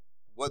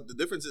what the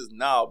difference is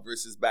now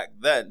versus back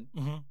then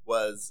Mhm.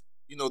 was,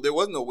 there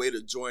wasn't a way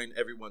to join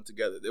everyone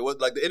together. There was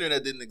like the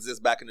internet didn't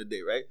exist back in the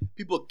day, right?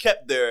 People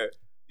kept their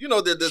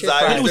their desires.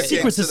 private. It was their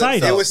secret things to society.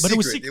 themselves. It was But it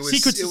was secret.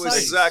 secret It was-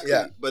 society. Exactly.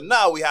 Yeah. But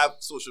now we have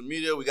social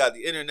media, we got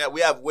the internet,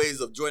 we have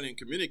ways of joining and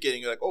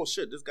communicating. You're like, oh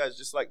shit, this guy's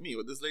just like me,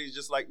 or this lady's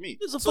just like me.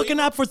 There's a So,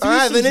 fucking app for I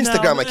have threesomes an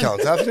Instagram now.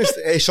 account. I have this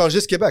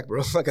Échanges Québec,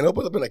 bro. I can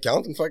open up an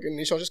account and fucking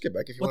Échanges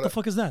Québec if you What want. the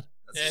fuck is that?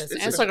 Yes,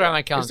 Instagram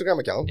account. Instagram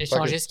account.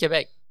 Échanges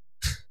Québec.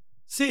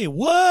 Say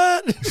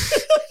what?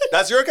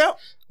 That's your account?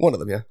 One of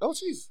them, yeah. Oh,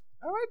 jeez.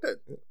 All right then.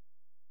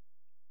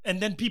 And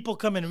then people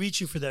come and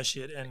reach you for that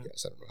shit. And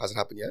Yes, I don't know. Hasn't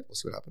happened yet. We'll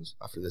see what happens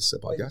after this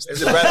podcast.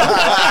 Is it Brad?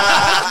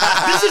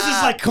 this is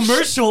just like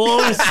commercial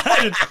all of a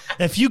sudden.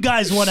 If you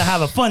guys want to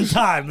have a fun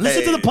time,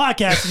 listen to the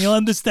podcast and you'll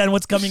understand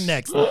what's coming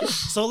next.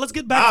 So let's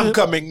get back I'm to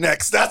coming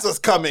next. That's what's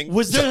coming.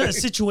 Was there a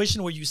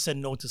situation where you said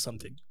no to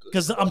something?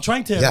 Because I'm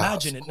trying to Yeah,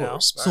 imagine of it now.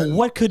 course, So man.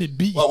 what could it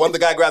be? Well, when the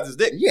guy grabbed his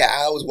dick. Yeah,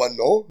 I was one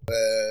no.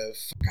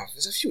 Fuck off.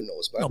 There's a few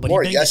no's, but no, but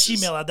more he banged yeses. the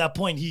female at that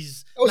point.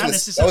 He's That was, not in the, that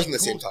necessarily was in the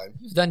same cool. time.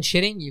 You've done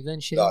shitting? You've done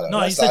shitting? No,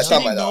 he that's said not- that's not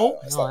cheating, my- no.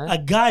 that's No, not- eh? A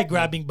guy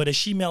grabbing, but a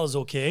female is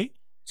okay.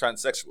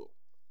 Transsexual.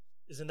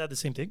 Isn't that the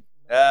same thing?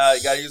 You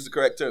gotta use the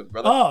correct terms,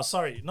 brother. Oh,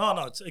 sorry. No.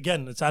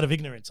 It's out of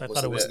ignorance. I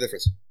thought it What's was. the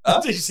difference?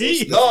 Huh? You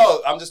see?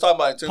 No, I'm just talking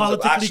about in terms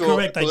Politically of actual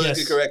correct, I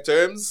politically guess. correct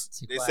terms.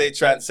 C'est They quoi? say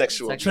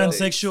transsexual.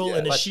 Transsexual Yeah.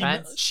 and a What, female.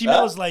 trans?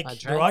 Female is like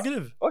Trans?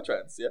 derogative. Oh,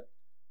 trans, yeah.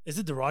 Is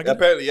it derogative?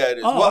 Apparently, yeah, it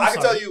is. Oh, well, I'm I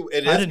can sorry. tell you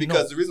it I is didn't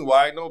because know. the reason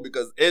why I know,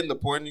 because in the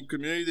porn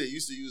community, they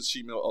used to use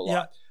female a lot.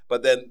 Yeah.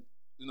 But then,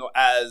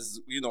 as,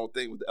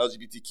 thing with the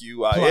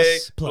LGBTQIA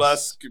Plus.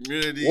 plus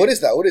community. What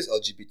is that? What is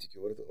LGBTQ?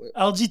 What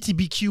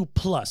LGBTQ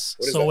plus.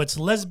 What is So that? it's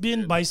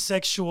lesbian,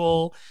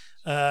 bisexual,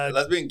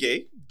 Lesbian,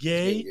 gay,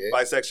 gay, Yeah.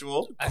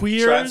 bisexual,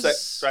 queers,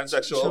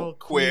 transsexual,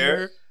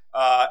 queer,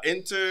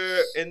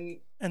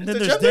 and then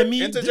there's intergender? demi.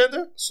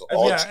 Intergender? So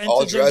all, Yeah,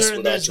 all intergender, dressed and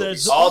with there's-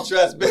 anchovies. All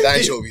dressed, With baby.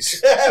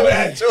 anchovies. Yeah, with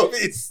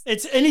anchovies.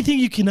 It's anything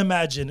you can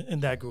imagine in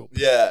that group.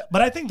 Yeah.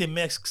 But I think they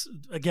mix.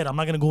 Again, I'm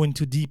not gonna go in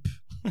too deep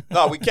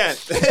No, we can't.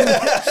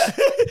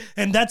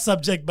 in that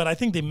subject, but I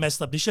think they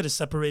messed up. They should have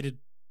separated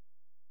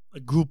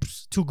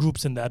two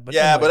groups in that. But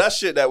Yeah, anyway. but that's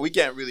shit that we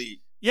can't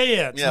really,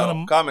 it's not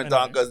a- comment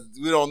on anyway. because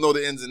we don't know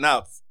the ins and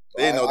outs.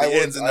 They know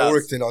the ins and outs. I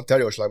worked in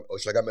Ontario,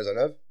 Hochelaga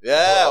Maisonneuve.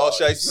 Yeah,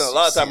 I spent a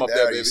lot of time up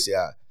there, baby.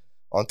 Yeah.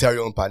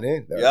 Ontario and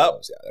Pané. There Yep. it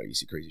goes. Yeah, there you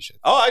see crazy shit.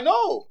 Oh, I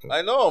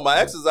know. My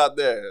ex is out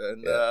there,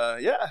 and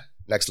yeah.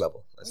 Next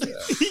level. That's,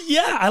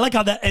 Yeah, I like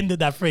how that ended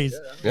that phrase.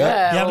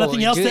 yeah. You have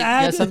nothing else to You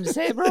add? got something to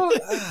say, bro?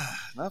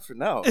 Not for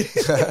now.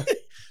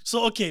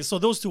 So okay, so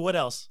those two. What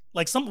else?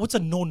 Like what's a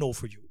no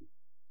for you?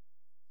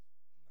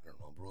 I don't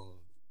know, bro.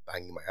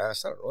 Banging my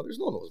ass. I don't know. There's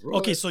no no's, bro.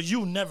 Okay, so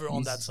you never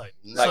on that side.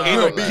 No, Like So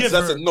anal you're a beads, giver.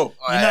 that's a no.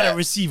 You're not a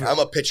receiver. I'm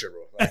a pitcher,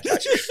 bro. I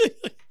catch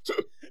it.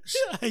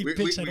 I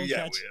pitch, I don't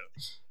catch.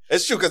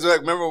 It's true because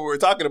remember what we were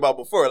talking about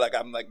before. Like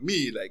I'm like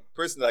me, like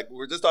personally, like we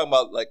were just talking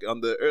about like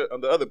on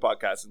the other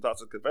podcast in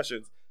Thoughts and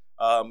Confessions.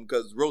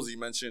 Because Rosie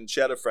mentioned she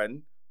had a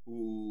friend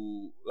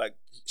who like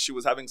she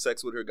was having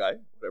sex with her guy,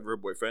 whatever her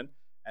boyfriend,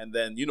 and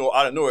then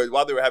out of nowhere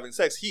while they were having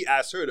sex, he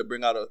asked her to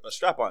bring out a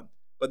strap on,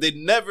 but they'd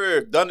never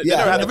done it. Yeah, they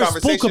never they had the never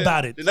spoke conversation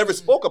about it. They never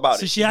spoke about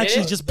So it. she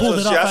actually Yeah. just pulled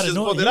it she off out actually of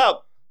just pulled it nowhere.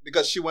 out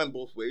because she went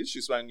both ways. She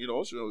swung, she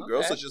was a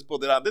girl, so she just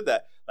pulled it out and did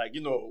that. Like,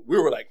 we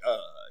were like,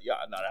 yeah,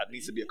 no, that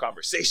needs to be a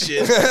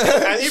conversation.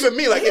 And even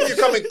me, like, if you're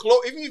coming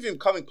close, even if you're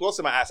coming close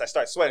to my ass, I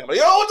start sweating. I'm like,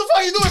 yo, what the fuck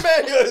are you doing,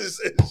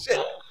 man? Shit.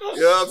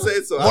 You know what I'm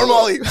saying? So More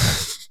Molly.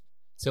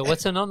 So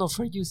what's a no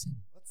for you, Sin?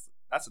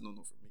 that's a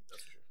no-no for me.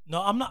 That's for sure.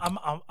 No, I'm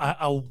not.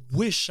 I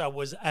wish I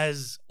was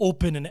as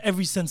open in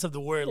every sense of the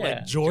word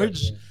like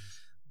George. yeah.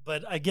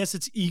 But I guess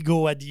it's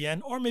ego at the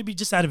end, or maybe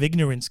just out of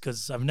ignorance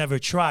because I've never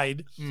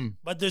tried. Mm.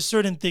 But there's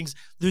certain things,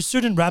 there's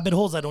certain rabbit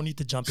holes I don't need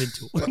to jump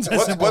into. That's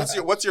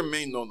simple. What's your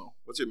main no-no?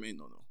 What's your main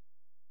no-no?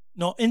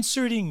 No,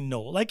 inserting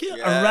no, like Yeah.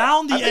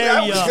 around the I think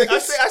area. I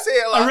say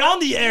it a lot.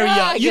 Around the area,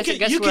 I you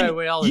guess can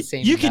we're all the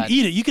same you in can that.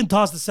 eat it. You can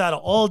toss the saddle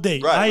all day.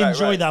 Right, I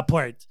enjoy right. that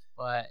part.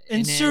 But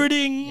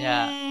Inserting,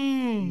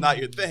 Not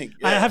your thing.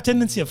 I Yeah. have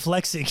tendency of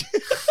flexing.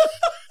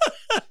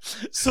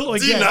 So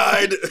again,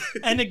 Denied.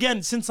 and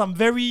again, since I'm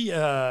very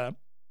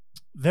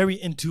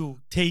into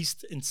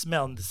taste and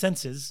smell and the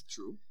senses,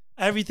 True.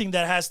 everything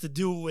that has to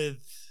do with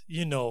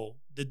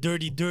the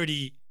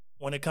dirty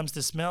when it comes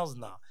to smells,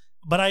 nah.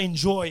 But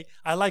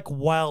I like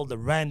wild,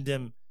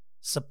 random,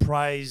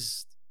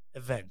 surprised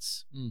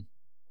events. Mm.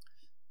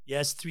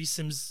 Yes,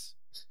 threesomes.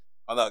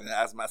 I'm not gonna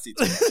ask my seat.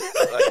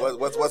 Like,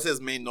 what's his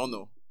main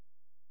no-no?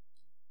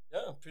 Yeah,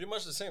 pretty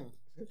much the same.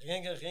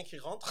 Rien qui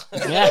rentre.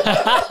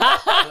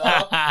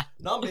 Yeah.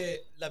 Non, mais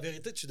la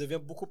vérité, tu deviens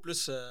beaucoup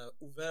plus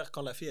ouvert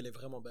quand la fille, elle est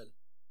vraiment belle.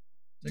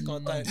 Tu sais,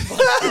 quand t'as... I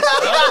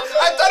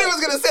thought he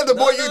was gonna say the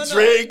more you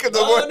drink, the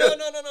more.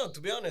 No,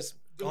 to be honest.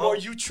 The more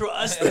you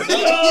trust.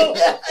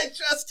 I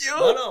trust you.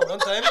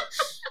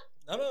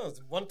 Non,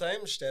 one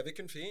time, j'étais avec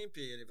une fille,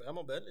 puis elle est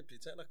vraiment belle, et puis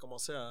tu sais, elle a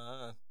commencé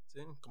à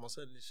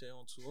lécher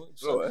en dessous, et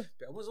tout ça. Oh, ouais.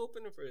 Puis I was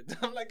open for it.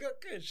 I'm like,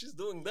 okay, she's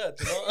doing that,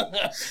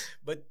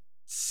 But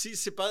si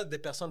c'est pas des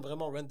personnes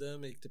vraiment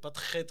random et que t'es pas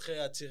très très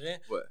attiré,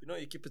 Ouais. you know,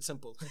 you keep it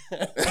simple.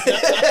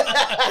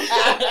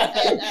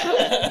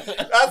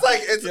 That's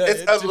like it's Tu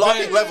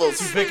unlocking fais- levels.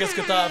 Tu fais qu'est-ce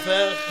que t'as à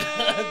faire.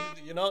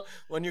 You know,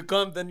 when you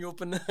come, then you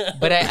open.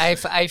 But I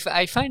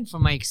find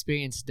from my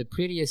experience, the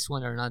prettiest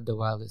one are not the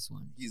wildest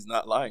one. He's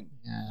not lying.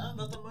 Yeah.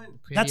 Not on mine.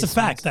 That's a Prettiest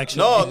fact, ones-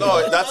 actually.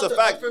 No, that's a Not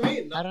fact. for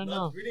me. I don't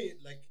know. Not really,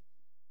 like,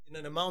 in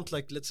an amount,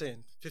 like, let's say,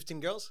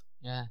 15 girls,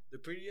 Yeah. the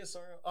prettiest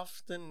are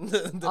often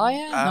the Oh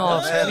yeah. Ah,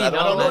 No, man, for I me, don't I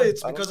no, don't know. man.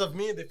 It's because of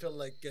me. They feel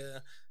like,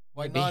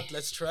 why Maybe. not?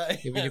 Let's try.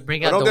 You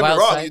bring But out don't the get me wild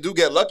wrong, side. you do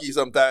get lucky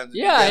sometimes.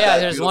 You Yeah, get yeah, that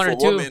there's one or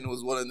beautiful two. woman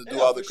who's willing to do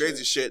Yeah, all the for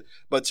crazy sure. shit.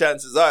 But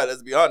chances are,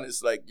 let's be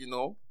honest, like, you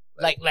know,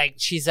 Like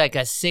she's like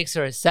a 6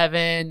 or a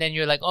 7, then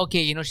you're like,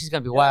 okay, you know, she's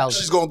gonna be wild.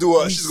 she's gonna do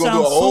a We she's gonna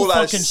do a sound whole so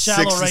lot of fucking shit.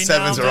 shallow 6 and right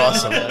 7s now,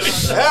 are man.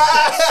 awesome.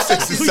 Ah!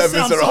 6 and We 7s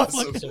sound are so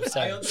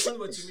awesome. I understand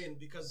what you mean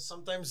because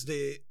sometimes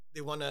they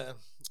wanna,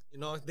 you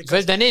know, they Ils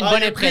veulent donner une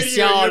bonne you're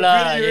prettier, impression, you're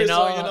là, prettier, you so,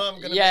 know.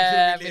 I'm gonna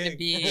Yeah, make you I'm gonna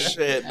be.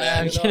 Shit,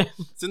 man. You know?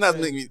 So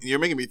that's you're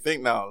making me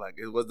think now. Like,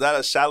 was that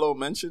a shallow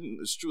mention?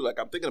 It's true. Like,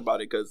 I'm thinking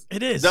about it because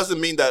It it is. doesn't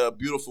mean that a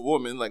beautiful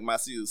woman, like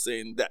Masi is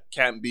saying, that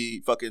can't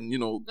be fucking, you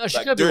know, No, she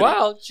like could dirty. be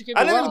wild. She could be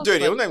I didn't wild. even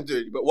dirty. but- I'm not even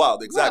dirty, but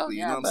wild. Exactly.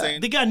 yeah, you know what but- I'm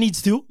saying? They got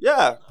needs too.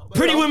 Yeah.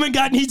 Pretty women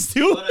got needs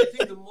too. But I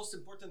think the most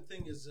important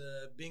thing is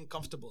being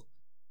comfortable.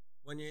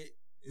 When you,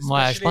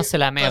 Ouais, je pense que c'est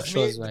la meilleure because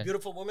me, chose, ouais. The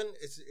beautiful woman,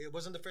 it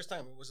wasn't the first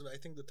time. It was, I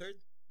think, the third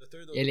or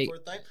Elle the est-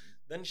 fourth time.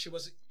 Then she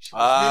was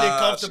Ah, really she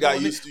comfortable. got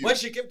with me. used to you. When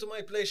she came to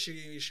my place,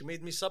 she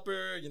made me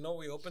supper. You know,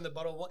 we opened a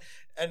bottle of wine.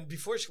 And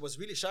before, she was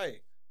really shy.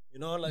 You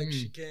know, like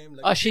she came.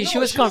 Like, Oh, she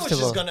was She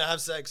comfortable. knows she's gonna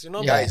have sex. You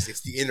know, Yeah. Guys,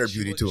 it's the inner She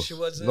beauty was- too. she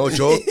was, No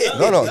joke.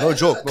 No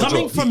joke. No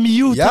Coming joke. from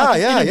you, Yeah,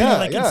 talking yeah, inner beauty, yeah,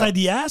 like yeah. inside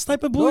the ass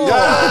type of boy.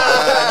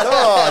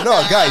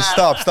 No, guys,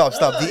 stop.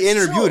 The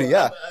inner beauty,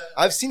 yeah.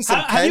 I've seen some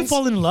Have you pens.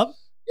 fallen in love?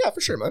 Yeah,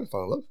 for sure, man.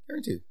 Fall in love,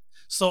 guaranteed.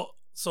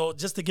 So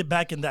just to get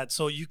back in that,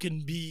 so you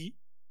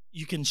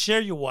can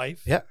share your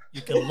wife. Yeah.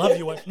 You can love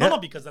your wife. No,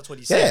 because that's what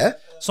he said.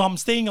 Yeah. So I'm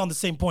staying on the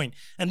same point.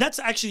 And that's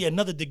actually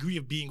another degree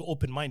of being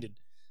open-minded.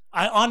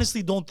 I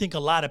honestly don't think a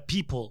lot of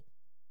people,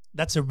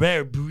 that's a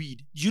rare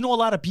breed. You know a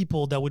lot of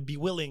people that would be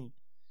willing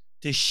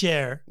to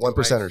share.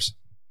 1%ers.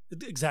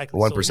 Exactly.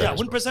 1%ers, So, yeah,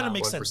 bro. 1%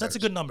 makes 1%ers. sense. That's a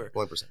good number.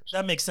 1%ers.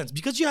 That makes sense.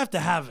 Because you have to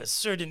have a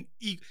certain...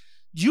 Do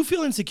you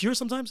feel insecure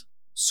sometimes?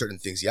 Certain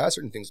things, yeah.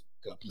 Certain things,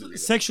 completely.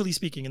 Sexually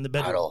speaking, in the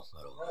bedroom. At all.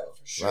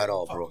 At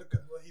all, bro. Look at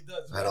what he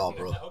does. At all,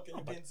 bro. How can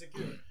you be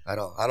insecure? At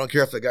all. I don't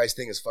care if the guy's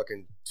thing is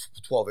fucking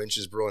 12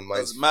 inches, bro. And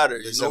mine's Doesn't matter.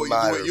 You doesn't know what you do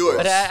matter, with yours.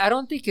 But bro. I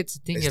don't think it's a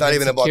thing It's of not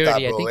even about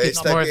that, insecurity. bro. I think It's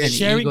it's like more of an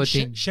sharing ego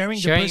thing. sharing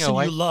the Sharing person your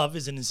wife. you love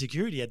is an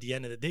insecurity at the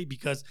end of the day,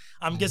 because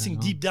I'm guessing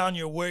deep down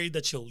you're worried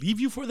that she'll leave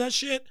you for that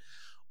shit,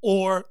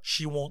 or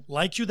she won't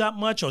like you that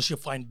much, or she'll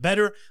find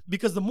better.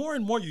 Because the more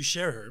and more you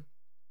share her,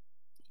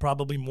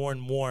 probably more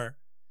and more.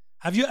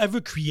 Have you ever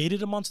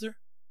created a monster?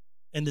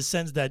 In the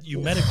sense that you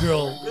met a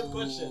girl, Good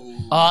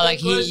question. Oh,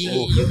 like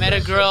you met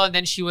a girl and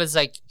then she was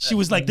like she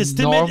was like this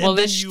timid, and then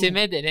normalish, you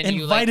timid, and then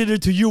you like invited her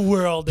to your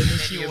world, and then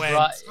and she you went.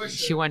 brought-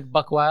 she went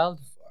buck wild.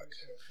 I don't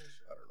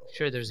know.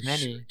 Sure, there's many.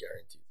 Sure,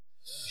 guaranteed.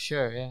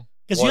 Sure, yeah.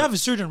 Because you have a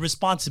certain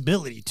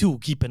responsibility too.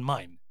 Keep in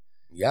mind.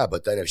 Yeah,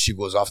 but then if she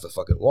goes off the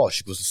fucking wall,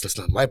 she goes, that's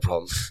not my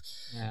problem.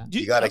 Yeah. Do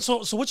You gotta- so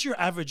what's your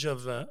average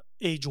of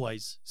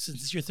age-wise?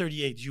 Since you're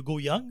 38, do you go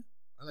young?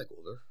 I like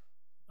older.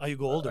 Or you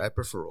go older? I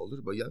prefer older,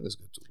 but young is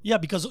good too. Yeah,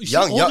 because you see,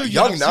 Young older, you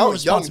have zero now,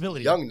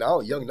 responsibility. young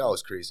now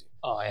is crazy.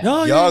 Oh yeah.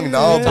 No, Young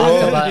now, We bro.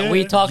 talked about,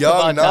 we talked Young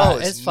about now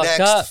that. is It's fucked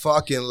next up,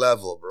 fucking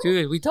level, bro.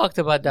 dude. We talked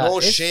about that. No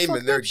It's shame in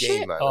fucked their up game,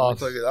 shit. man. Oh, Let me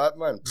tell you that,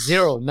 man.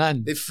 zero,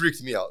 none. They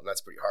freaked me out, and that's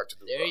pretty hard to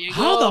do. There bro. you go.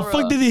 How the bro.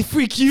 fuck did they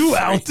freak you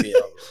out? Freaked me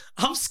out,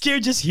 bro. I'm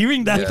scared just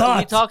hearing that Yeah. thought.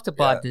 We talked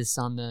about Yeah. this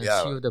on the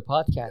Yeah, few man. of the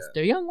podcast.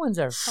 Yeah. The young ones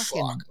are Fuck,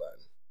 fucking man.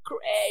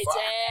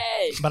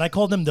 crazy. But I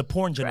call them the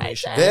porn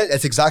generation. Right.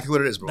 That's exactly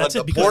what it is, bro. That's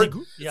The it. Because porn, they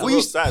grew, yeah. we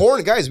used Sad.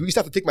 porn guys. We used to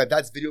have to take my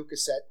dad's video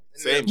cassette,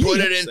 and Same. then put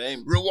Yeah, it in,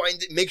 same.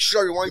 rewind it, make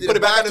sure I rewind Put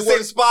it back in the same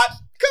afterwards. spot.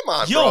 Come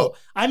on, Yo, bro.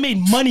 I made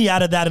money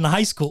out of that in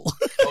high school.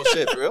 Oh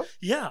shit, for real?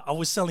 Yeah, I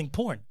was selling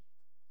porn.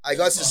 I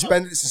got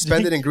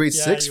suspended in grade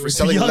Yeah, 6 you for were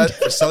selling young.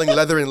 for selling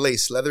leather and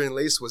lace. Leather and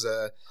lace was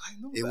a I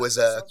know it that. was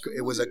That a sounds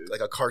it was a familiar.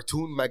 like a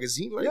cartoon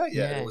magazine, right? Yeah,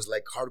 yeah. And it was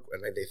like hard,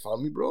 and like they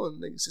found me, bro,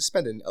 and they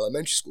suspended in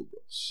elementary school, bro.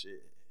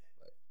 Shit.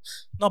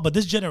 No, but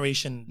this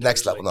generation,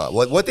 Next they're level,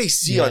 like- no. What they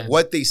see Yeah. on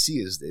what they see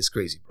is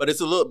crazy, bro. But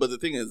it's a little. But the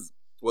thing is,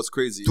 what's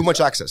crazy? Too is much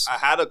access. I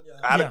had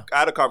Yeah. I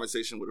had a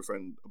conversation with a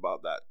friend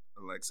about that,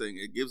 and like saying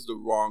it gives the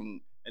wrong.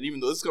 And even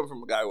though this comes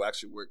from a guy who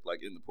actually worked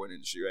like in the porn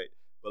industry, right?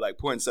 But like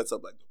porn sets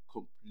up like the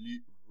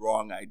complete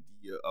wrong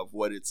idea of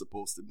what it's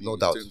supposed to be No in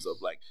doubt. terms of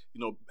like,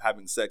 you know,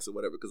 having sex or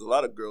whatever. Because a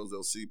lot of girls,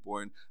 they'll see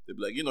porn, they'll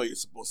be like, you know, you're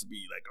supposed to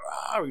be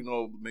like, you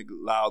know, make it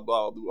loud,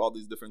 blah, do all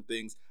these different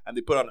things, and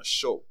they put on a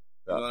show.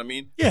 You know what I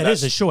mean? Yeah, it That's-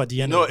 is a show at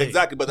the end No, of the day.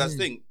 exactly. But that's the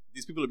Mm. thing.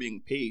 These people are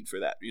being paid for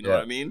that. You know Yeah.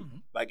 what I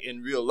mean? Like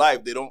in real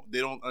life, they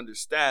don't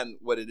understand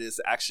what it is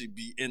to actually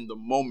be in the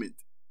moment.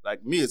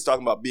 Like me, it's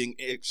talking about being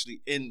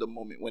actually in the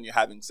moment when you're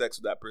having sex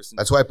with that person.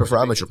 That's why I prefer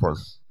amateur porn.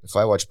 If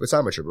I watch, it's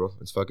amateur, bro.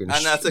 It's fucking.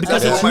 And that's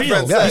Because exactly it's what my real.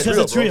 friend Yeah, said. because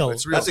it's bro. real.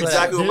 It's real. That's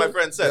exactly what my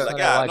friend said. Yeah. Like,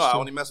 Yeah. yeah, no, I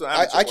only mess with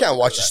amateur I can't porn.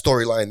 watch the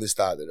storyline, this,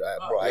 that.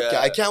 Bro, Yeah.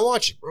 I can't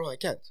watch it, bro. I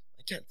can't.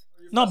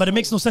 No, but it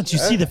makes no sense. You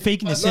see the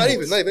fakeness Not in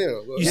even. it.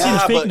 You see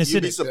Yeah, the but fakeness you'd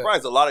in be it.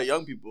 surprised. A lot of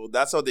young people,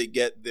 that's how they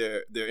get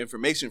their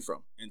information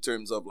from in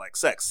terms of like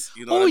sex.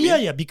 You know Oh what I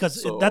mean? yeah,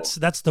 because So-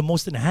 that's the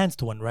most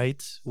enhanced one,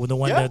 right? With the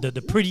one Yeah.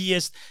 the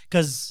prettiest.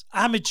 Because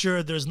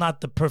amateur, there's not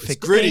the perfect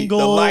It's gritty. angle.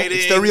 The lighting,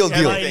 It's the real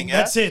deal. everything, yeah?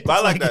 That's it. But I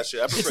It's like that shit.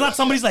 I It's prefer not that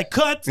somebody's shit. like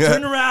cut, Yeah.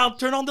 turn around,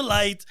 turn on the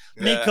light,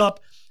 Yeah.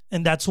 makeup,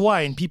 and that's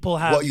why. And people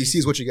have What you see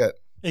is what you get.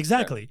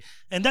 exactly,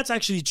 and that's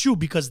actually true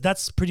because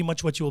that's pretty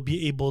much what you will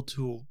be able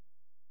to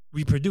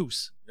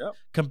reproduce. Yep.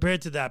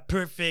 Compared to that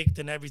perfect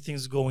and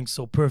everything's going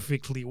so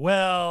perfectly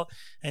well,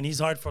 and he's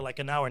hard for like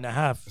an hour and a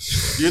half.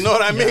 You know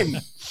what I mean? No,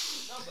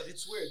 but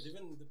it's weird.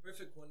 Even the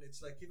perfect one,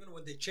 it's like even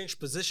when they change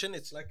position,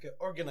 it's like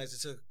organized.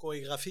 It's a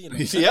choreography.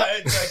 Like, Yeah.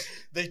 It's like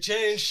they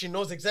change. She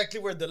knows exactly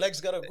where the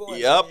legs gotta go. and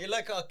Yep. You're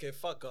like, okay,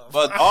 fuck off.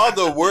 But all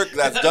the work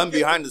that's done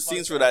behind the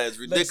scenes for that is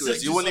ridiculous.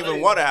 Like You wouldn't even Cirque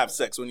du want to Soleil. have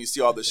sex when you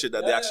see all the shit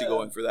that they actually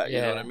go in for that.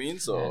 You know Yeah. what I mean?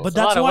 So, Yeah. But It's a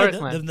that's lot of why work,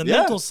 the man. the Yeah.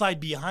 mental side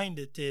behind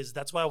it is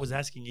that's why I was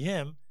asking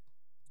him,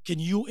 can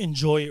you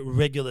enjoy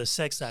regular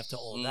sex after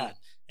all that?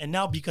 And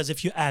now because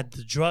if you add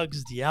the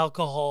drugs, the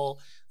alcohol,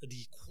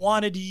 the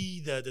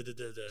quantity,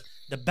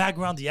 the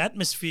background, the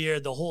atmosphere,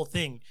 the whole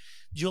thing,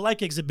 do you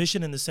like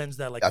exhibition in the sense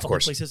that like Of public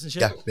course. places and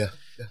shit? Yeah.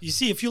 You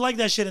see, if you like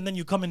that shit and then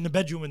you come in the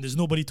bedroom and there's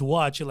nobody to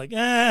watch, you're like,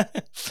 eh.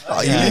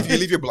 Oh, you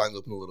leave your blinds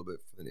open a little bit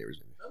for the neighbors.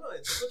 Maybe. No,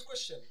 it's a good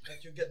question.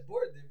 Like you get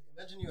bored.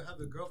 Imagine you have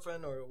a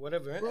girlfriend or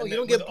whatever. Bro, and you then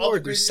don't get with all the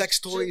bored. There's crazy sex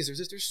shit,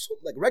 toys. There's so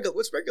like regular.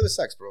 What's regular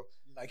sex, bro?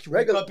 Like you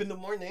regular- wake up in the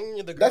morning.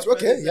 The That's girlfriend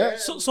okay, is yeah. there,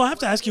 So I have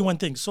to ask you one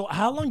thing. So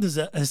how long does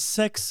a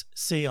sex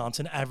seance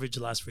an average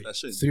last for you? that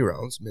shit. 3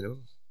 rounds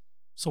minimum.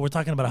 So we're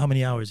talking about how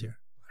many hours here?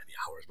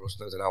 Hours, bro.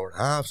 Sometimes an hour and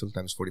a half.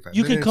 Sometimes 45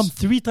 You minutes. can come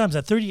 3 times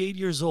at 38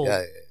 years old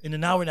Yeah. in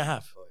an hour and a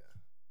half. Oh,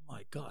 yeah.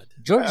 My God.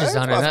 George is it's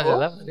on another possible.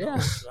 level.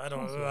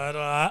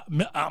 Yeah.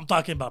 I'm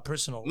talking about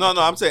personal. No,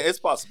 I'm saying it's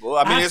possible.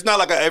 I mean, it's not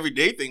like an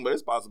everyday thing, but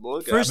it's possible.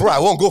 It can First- happen. Bro, I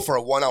won't go for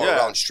a 1 hour Yeah.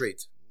 round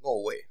straight. No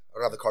way. I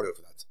don't have the cardio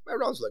for that. My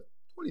round's like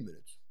 20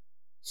 minutes.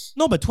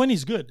 No, but 20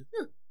 is good.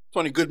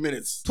 20 good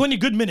minutes. 20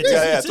 good minutes.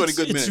 Yeah, It's- 20 it's-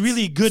 good It's minutes.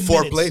 really good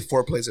Foreplay. minutes.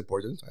 Foreplay is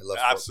important. I love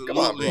Absolutely.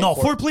 Come on, bro. No,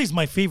 foreplay is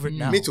my favorite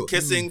now. Me too.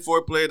 Kissing,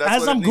 foreplay. That's As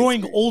what it I'm needs to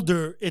growing be.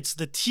 older, it's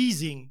the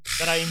teasing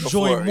that I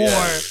enjoy Before, more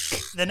yeah.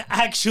 than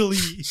actually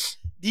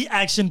the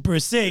action per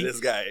se. This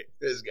guy.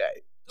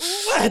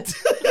 What?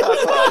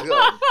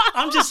 Yeah,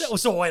 I'm just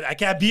so wait. I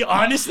can't be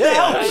honest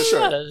now. for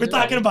sure. We're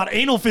talking about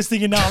anal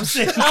fisting, and now I'm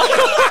saying,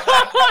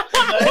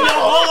 and now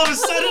all of a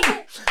sudden,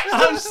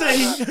 I'm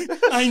saying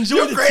I enjoy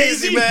You're the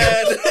crazy, teasing.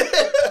 man.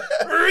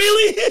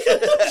 Really?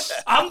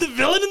 I'm the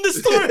villain in the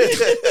story.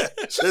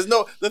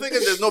 The thing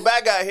is, there's no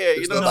bad guy here.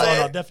 You know No, what I'm no,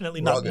 saying?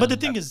 definitely We're not. all But the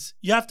good. thing is,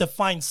 you have to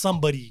find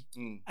somebody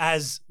Mm.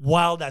 as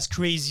wild, as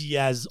crazy,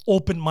 as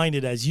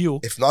open-minded as you.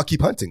 If not,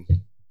 keep hunting.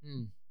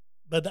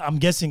 But I'm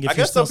guessing if I you're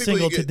guess some still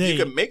people single today.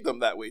 you can make them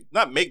that way.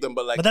 Not make them,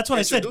 but like. but that's what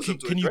I said. introduce them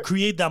to Can it, you right?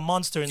 create that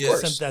monster in the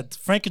Yes. sense that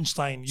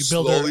Frankenstein, you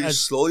build her as.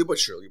 slowly but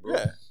surely, bro.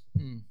 Yeah.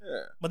 Hmm.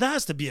 Yeah. But that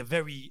has to be a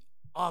very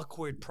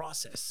awkward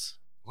process.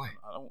 Why?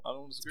 I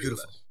don't disagree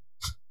Beautiful.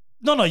 with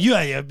No,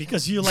 yeah,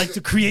 because you like to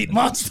create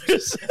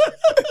monsters.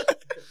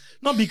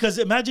 No, because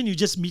imagine you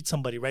just meet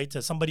somebody, right?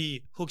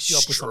 Somebody hooks you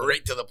up with somebody.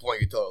 Straight to the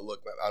point. You tell her,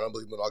 look, man, I don't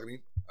believe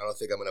monogamy. I don't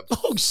think I'm gonna.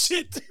 Oh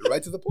shit!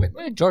 Right to the point,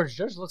 man. Yeah, George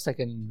looks like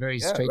a very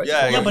Yeah, straight. right.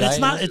 Yeah, Yeah, but guy. it's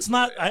not. It's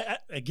not.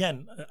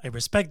 Again, I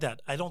respect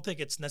that. I don't think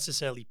it's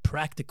necessarily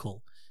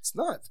practical. It's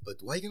not. But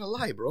why are you gonna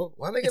lie, bro?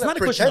 Why am I It's gonna not a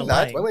question pretend of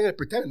that? lying. Why am I gonna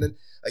pretend? And then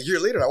a year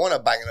later, I want to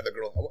bang another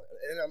girl.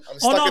 And I'm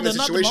stuck in the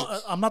situation.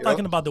 I'm not you know?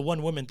 talking about the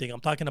one woman thing.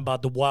 I'm talking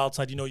about the wild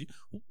side. You know,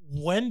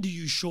 when do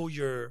you show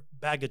your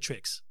bag of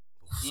tricks?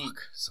 Fuck.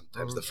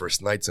 Sometimes the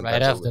first night. Sometimes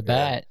Right I off was the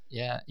like,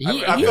 yeah. bat.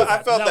 Yeah.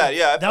 I felt that.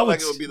 Yeah, I that felt like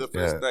would- it would be the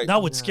first Yeah. night.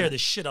 That would Yeah. scare the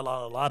shit out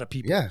of a lot of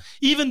people. Yeah.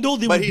 Even though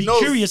they But would he be knows-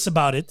 curious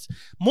about it,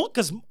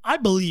 because I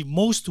believe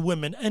most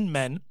women and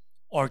men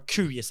are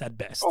curious at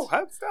best. Oh,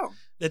 hands down.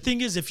 The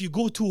thing is, if you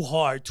go too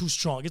hard, too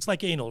strong, it's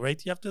like anal,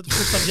 right? You have to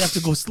sometimes you have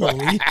to go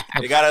slowly.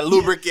 You gotta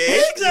lubricate.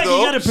 Exactly,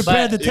 you got to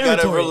prepare But the you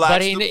gotta territory.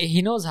 relax. But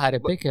he knows how to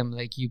pick him.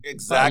 Like you,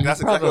 Exactly, You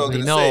that's exactly what I was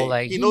probably gonna know. say.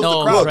 Like He he knows the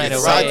knows crowd. Look, right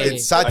it's away. sad.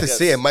 It's sad I to guess.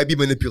 say. It might be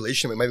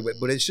manipulation. It might be,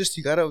 but it's just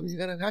you gotta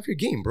have your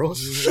game, bro.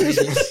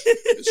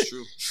 It's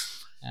true.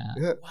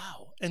 Yeah.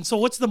 Wow. And so,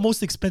 what's the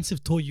most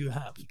expensive toy you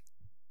have?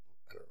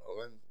 I don't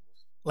know, man.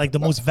 Like the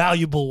most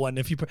valuable one?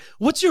 If you,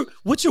 what's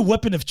your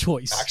weapon of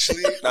choice?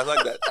 Actually, That's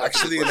like that.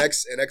 actually, an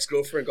ex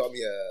girlfriend got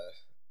me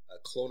a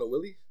clone of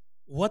Willie.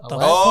 What the?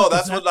 Oh, fuck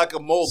that's is that? what like a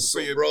mold So,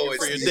 for your bro, for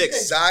it's your the dick.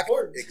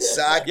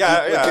 exact.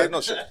 Yeah, duplicate. no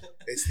shit.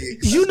 It's the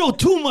exact. You know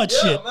too much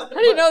shit, How do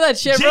you know that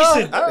shit,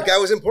 Jason. bro? The guy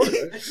was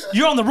important. Right?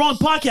 You're on the wrong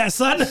podcast,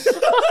 son.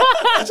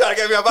 I'm trying to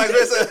get me a vice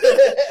versa.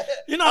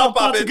 You're not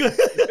about to pop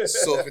go.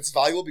 So if it's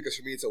valuable, because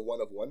for me it's a one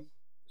of one.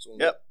 It's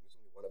only, Yep. it's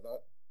only one of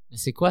that.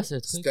 C'est quoi ce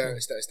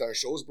truc? Star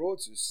shows, bro.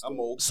 It's just, I'm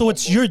old. So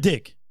it's your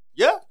dick.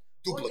 Yeah.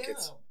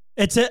 duplicates.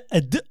 It's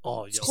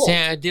oh, yo. C'est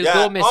un dildo,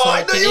 Yeah. mais Oh, sur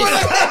I un know you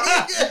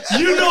pénis. were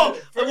You know,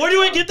 where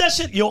do I get that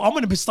shit? Yo, I'm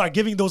gonna start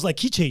giving those like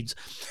keychains.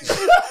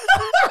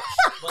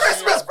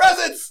 Christmas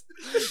presents.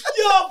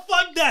 Yo,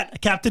 fuck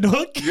that, Captain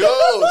Hook.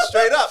 Yo,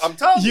 straight up. I'm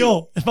telling you.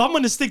 Yo, if I'm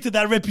gonna stick to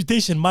that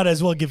reputation, might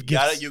as well give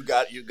gifts. You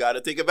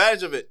gotta take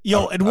advantage of it.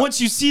 Yo, and once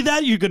you see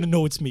that, you're gonna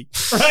know it's me.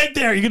 Right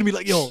there, you're gonna be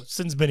like, yo,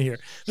 Sin's been here.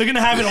 They're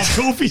gonna have it on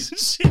trophies and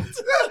shit.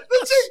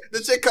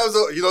 The chick comes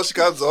home, she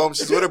comes home,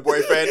 she's with her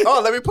boyfriend.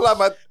 Oh, let me pull out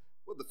my,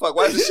 what the fuck,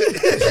 why is this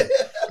shit?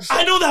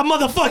 I know that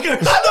motherfucker.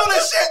 I know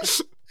that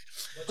shit.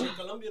 But your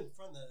Colombian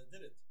friend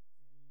did it.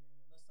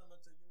 Last time at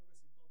the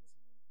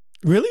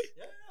university. Really?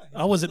 Yeah.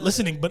 I wasn't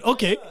listening, but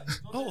okay.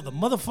 Oh, the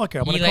motherfucker.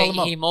 I'm gonna call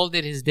him He up.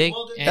 molded his dick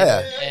and, Yeah.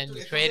 and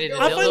created a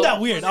I dildo. find that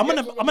weird. I'm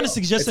gonna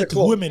suggest It's a it to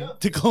clone. women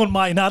to clone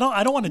mine. I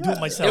don't want to do it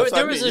myself.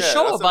 There was a Yeah,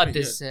 show that's what I about mean,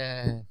 this.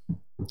 Can't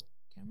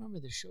remember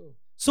the show.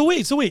 So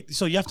wait.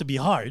 So you have to be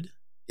hard.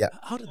 Yeah.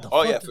 How did the?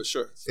 Oh, fuck yeah, did- for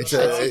sure. It's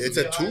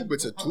a tube.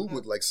 It's a tube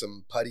with like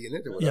some putty in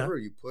it or whatever.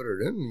 Yeah. You put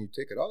it in, and you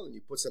take it out, and you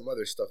put some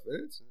other stuff in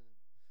it.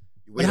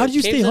 You But how do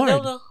you stay Caves and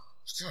hard? dildo?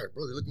 It's hard,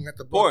 bro. You're looking at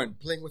the Porn. ball,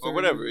 playing with Or her.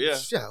 whatever, yeah.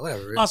 Yeah,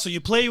 whatever. Oh, so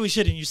you play with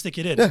shit and you stick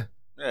it in. Yeah.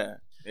 Yeah.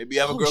 Maybe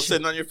you have a Oh, girl shit.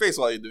 sitting on your face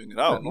while you're doing it.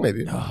 I don't know.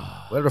 Maybe.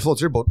 Ah, Whatever floats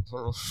your boat.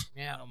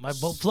 Yeah. my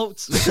boat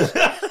floats.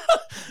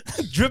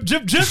 Drip,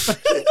 drip, drip.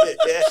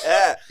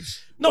 Yeah.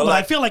 No, Well, but I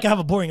like- feel like I have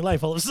a boring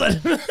life all of a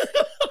sudden.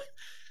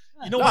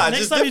 You know Nah, what? it's Next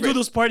just time you do different.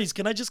 those parties,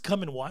 can I just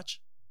come and watch?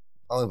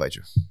 I'll invite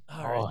you. All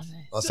Oh, right.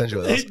 nice. I'll send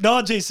you a Hey, list.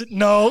 no, Jason,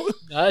 no.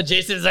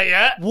 Jason's like,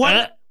 yeah.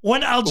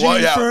 One Algerian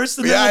Well, yeah. first,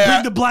 and then Yeah, we'll yeah.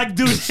 bring the black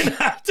dude in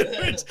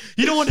afterwards.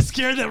 You don't want to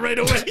scare them right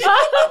away.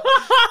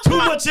 Too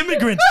much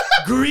immigrants.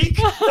 Greek,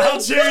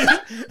 Algerian.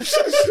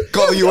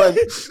 Call the UN.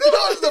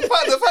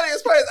 The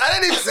funniest part is I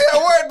didn't even say a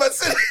word, but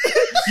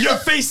Your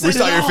face said We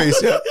saw it your all.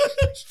 face, yeah.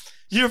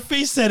 Your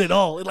face said it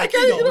all. I Like,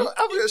 can't, you know,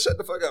 I'm gonna shut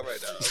the fuck up right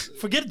now.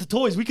 forget the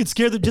toys. We could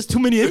scare them. Just too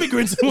many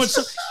immigrants.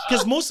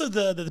 Because most of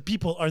the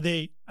people, are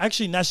they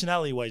actually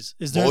nationality-wise?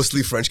 Is there?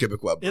 Mostly French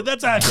Quebecois. Yeah, Bro.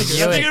 that's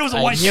actually. I figured it was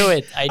a white I knew thing.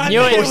 it. I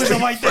knew figured it. it was a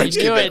white I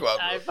thing. knew it. Quebecois, bro.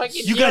 I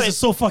fucking You knew guys it. are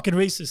so fucking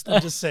racist.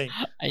 I'm just saying.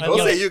 I Don't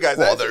knew say it. you guys.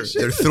 Well, that's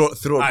they're shit.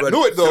 thoroughbred. I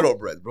knew it, though.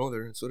 Thoroughbred, bro.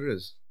 That's what it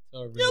is.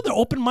 Yeah, they're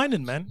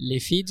open-minded, man. Les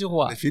filles du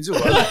roi. They feed you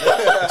well.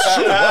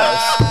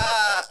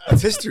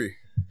 That's history.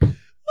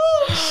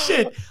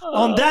 Shit.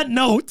 On that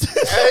note,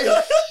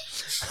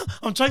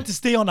 I'm trying to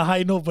stay on a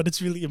high note, but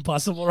it's really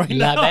impossible right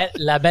now.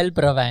 La belle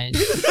province.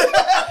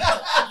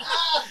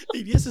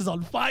 ADS is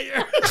on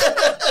fire.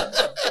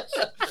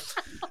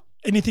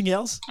 Anything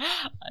else?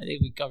 I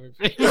think we covered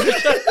pretty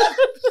much.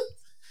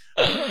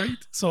 All right.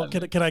 So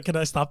can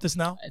I stop this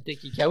now? I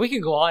think you can. We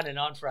can go on and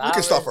on for hours. We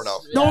can stop for now.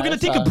 No, Yeah, we're gonna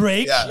that's take a fine.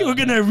 break. Yeah. We're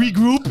gonna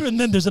regroup, and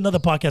then there's another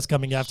podcast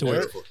coming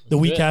afterwards, Beautiful. the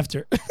week Good.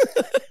 after.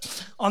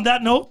 On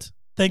that note,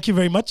 thank you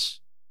very much.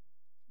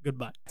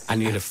 Goodbye. I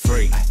need a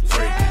freak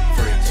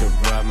to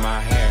rub my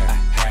hair.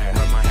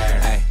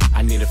 Ay,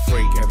 I need a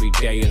freak every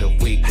day of the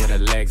week with her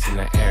legs in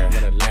the air.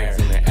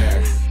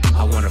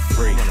 I want a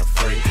freak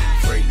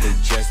who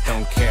just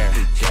don't care.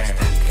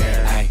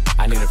 Ay,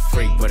 I need a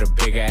freak with a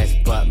big ass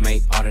butt,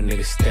 make all the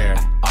niggas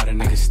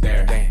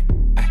stare. Damn.